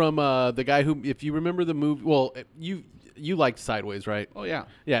good. It's from the guy who, if you remember the movie, well, you liked Sideways, right? Oh yeah.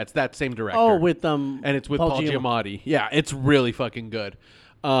 Yeah, it's that same director. Oh, with and it's with Paul Giamatti. Yeah, it's really fucking good.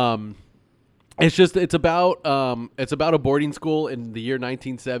 it's about a boarding school in the year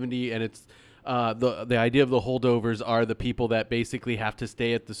 1970, and it's the idea of the holdovers are the people that basically have to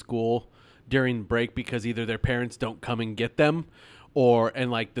stay at the school during break because either their parents don't come and get them,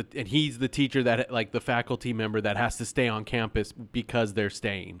 and he's the teacher that like the faculty member that has to stay on campus because they're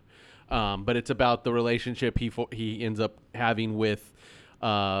staying. But it's about the relationship he ends up having with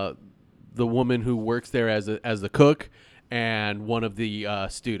the woman who works there as the cook and one of the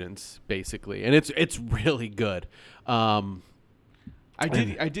students, basically, and it's really good. I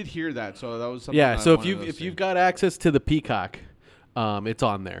did hear that, so that was something. Yeah, so if if you've got access to the Peacock, it's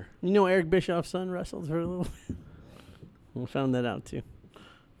on there. You know, Eric Bischoff's son wrestled for a little. We found that out too.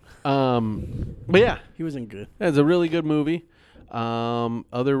 But yeah, He wasn't good. it's a really good movie.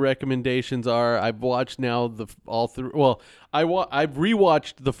 Other recommendations are I've watched now I've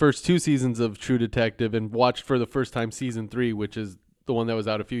rewatched the first 2 seasons of True Detective and watched for the first time season 3, which is the one that was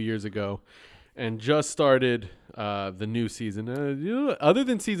out a few years ago, and just started the new season. Other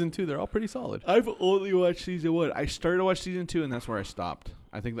than season 2, they're all pretty solid. I've only watched season 1. I started to watch season 2, and that's where I stopped.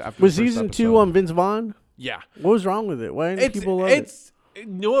 I think that after Was the first season episode. 2 on Vince Vaughn? Yeah, What was wrong with it? Why didn't people love it? You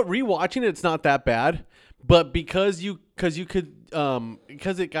know what? Rewatching it's not that bad, but because it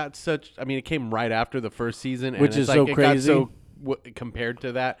got such. I mean, it came right after the first season, and Which it's is like so it got crazy. so compared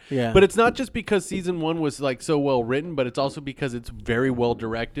to that. Yeah. But it's not just because season 1 was like so well written, but it's also because it's very well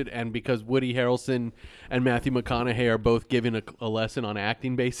directed, and because Woody Harrelson and Matthew McConaughey are both giving a lesson on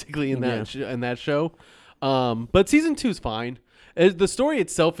acting, basically in that in that show. But season 2 is fine. The story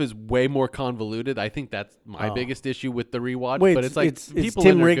itself is way more convoluted. I think that's my biggest issue with the rewatch. Wait, but it's like it's people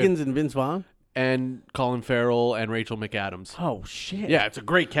Tim in there good. Riggins and Vince Vaughn? And Colin Farrell and Rachel McAdams. Oh, shit. Yeah, it's a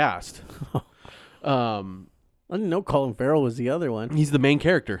great cast. I didn't know Colin Farrell was the other one. He's the main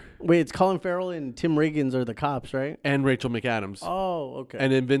character. Wait, it's Colin Farrell and Tim Riggins are the cops, right? And Rachel McAdams. Oh, okay.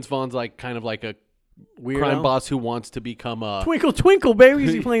 And then Vince Vaughn's like kind of like a Weirdo? crime boss who wants to become a... Twinkle, twinkle, baby.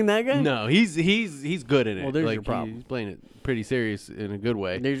 Is he playing that guy? No, he's good in it. Well, there's like, your problem. He's playing it pretty serious in a good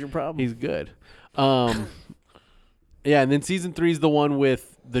way. There's your problem. He's good. Yeah, and then season 3 is the one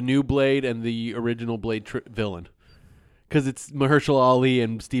with the new Blade and the original Blade villain. Because it's Mahershala Ali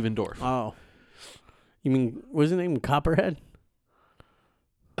and Steven Dorff. Oh. You mean, was his name Copperhead?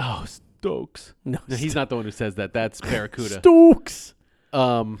 Oh, Stokes. No, He's not the one who says that. That's Barracuda. Stokes.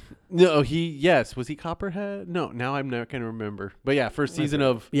 No, was he Copperhead? No, now I'm not going to remember. But yeah, first season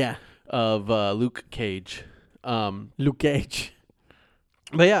of Luke Cage. Luke Cage.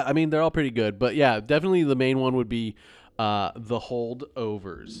 But yeah, I mean, they're all pretty good. But yeah, definitely the main one would be the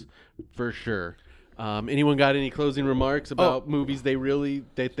Holdovers, for sure. Anyone got any closing remarks about movies they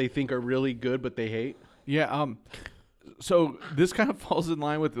think are really good but they hate? Yeah. So this kind of falls in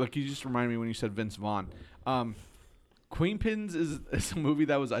line with, like, you just reminded me when you said Vince Vaughn. Queenpins is a movie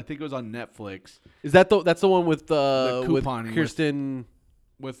that I think it was on Netflix. Is that that's the one with couponing Kirsten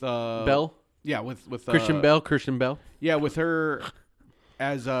with Bell? Yeah, with Christian Bell. Yeah, with her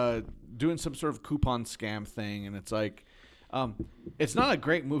as doing some sort of coupon scam thing, and it's like, it's not a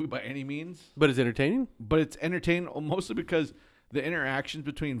great movie by any means, But it's entertaining? but it's entertaining mostly because the interactions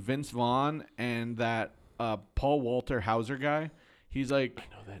between Vince Vaughn and that Paul Walter Hauser guy. He's like, I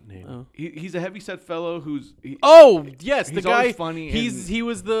know that name. he's a heavyset fellow who's Yes, he's the guy. always funny. He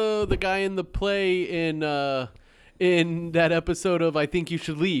was the guy in the play in that episode of I Think You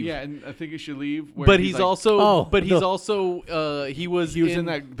Should Leave. yeah, and I think you should leave. Where But he's like, also he was in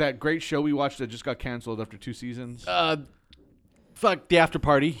that great show we watched that just got canceled after 2 seasons. The After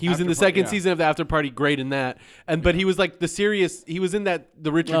Party. He was in the second season of the After Party. Great in that. But he was like he was in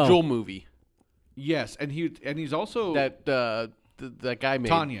the Richard Jewell movie. Yes, and he's also that guy made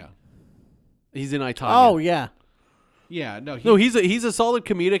Tanya. He's in I, Tonya. Oh, yeah. Yeah, no, he's a solid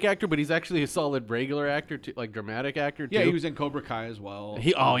comedic actor, but he's actually a solid regular actor too, like dramatic actor too. yeah, he was in Cobra Kai as well.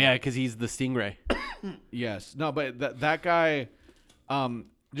 Because he's the Stingray. Yes, no, but that guy,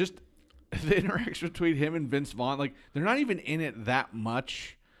 just the interaction between him and Vince Vaughn, like they're not even in it that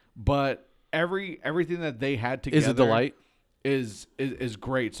much, but everything that they had together Is a delight. Is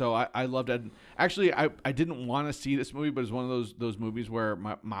great. So I loved it. Actually, I didn't want to see this movie, but it's one of those movies where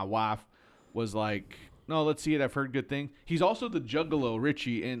my wife was like, no, let's see it. I've heard good things. He's also the Juggalo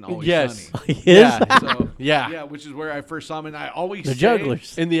Richie in Always Sunny. He is? Yeah. So, Yeah. which is where I first saw him, and I always The say,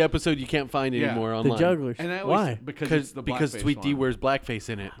 Jugglers. In the episode you can't find anymore The online. Jugglers. And I always, Why? Because it's the Because blackface Sweet D one. wears blackface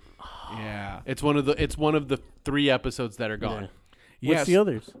in it. Yeah. It's one of the 3 episodes that are gone. Yeah. What's the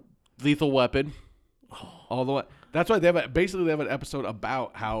others? Lethal Weapon. All the way. That's why they have an episode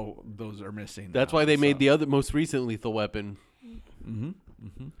about how those are missing. That's now, why they so. made the other most recent Lethal Weapon.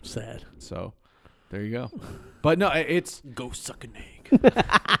 Sad. So there you go. But no, it's Go suck an egg.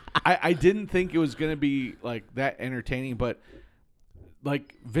 I didn't think it was gonna be like that entertaining, but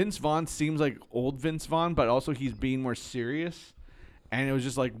like Vince Vaughn seems like old Vince Vaughn, but also he's being more serious. And it was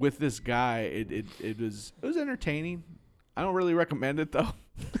just like with this guy, it was entertaining. I don't really recommend it though.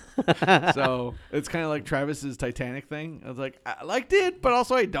 So it's kind of like Travis's Titanic thing. I was like, I liked it, but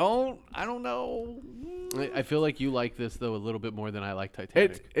also I don't know. I feel like you like this though a little bit more than I like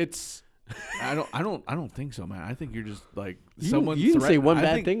Titanic. It's I don't think so, man. I think you're just like You someone. didn't say one I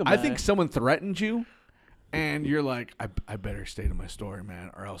bad think- thing about I think it. someone threatened you, and you're like, I better stay to my story,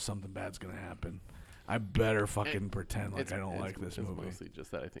 man, or else something bad's gonna happen. I better fucking pretend like I don't like this it's movie. mostly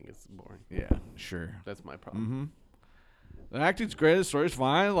just that I think it's boring. Yeah, sure. That's my problem. The acting's great. The story's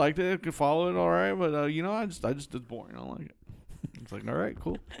fine. I liked it. I could follow it all right. But, I just it's boring. I don't like it. It's like, all right,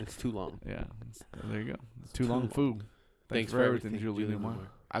 cool. It's too long. Yeah. There you go. It's too long food. Thanks for everything, Julie Newmar.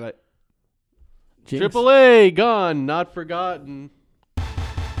 I like. Jinx. Triple A, gone, not forgotten.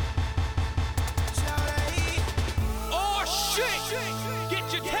 Oh shit! Get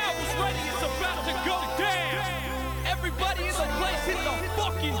your towels ready, it's about to go down. Everybody in the place hit the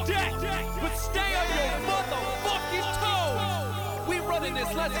fucking deck, but stay on your motherfucking toes. We running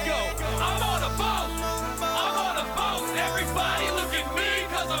this, let's go. I'm on a boat. I'm on a boat. Everybody look at me,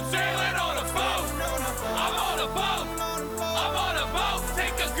 cause I'm sailing on a boat. I'm on a boat. I'm on a boat.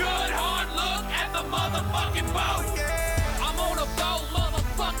 Take a good hard look at the motherfucking boat. I'm on a boat,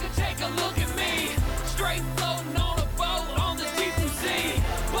 motherfucker, take a look at me. Straight floating on a boat on the deep blue sea.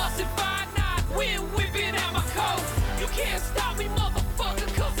 Busted 5-9, wind whipping out my coat. You can't stop me, motherfucker,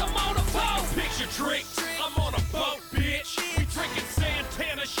 cause I'm on a boat. Picture trick, I'm on a boat, bitch. We drinking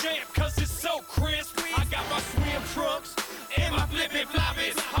Santana champ, cause it's so crisp. I got my swim trunks and my flippin'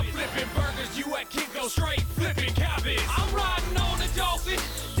 floppies. I'm flipping burgers, you at Kinko straight flipping cabbages. I'm riding on a dolphin,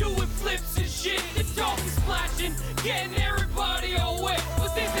 doing flips and shit. The dolphin splashing, getting everybody all wet.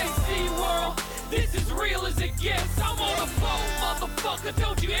 But this ain't SeaWorld, this is real as it gets. I'm on a boat, motherfucker,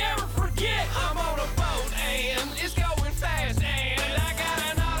 don't you ever forget. I'm on a boat and it's going fast and I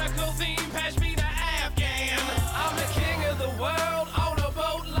got an article theme, pass me the Afghan. I'm the king of the world on a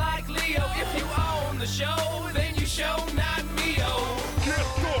boat like Leo. If you own the show, then you show not me-o. Get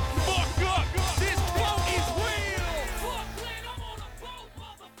the fuck up! This boat is real! Fuck, man, I'm on a boat,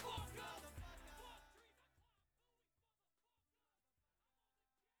 motherfucker!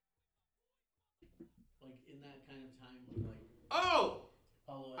 Like in that kind of time, like Oh!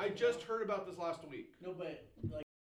 follow. I just heard about this last week. No, but like.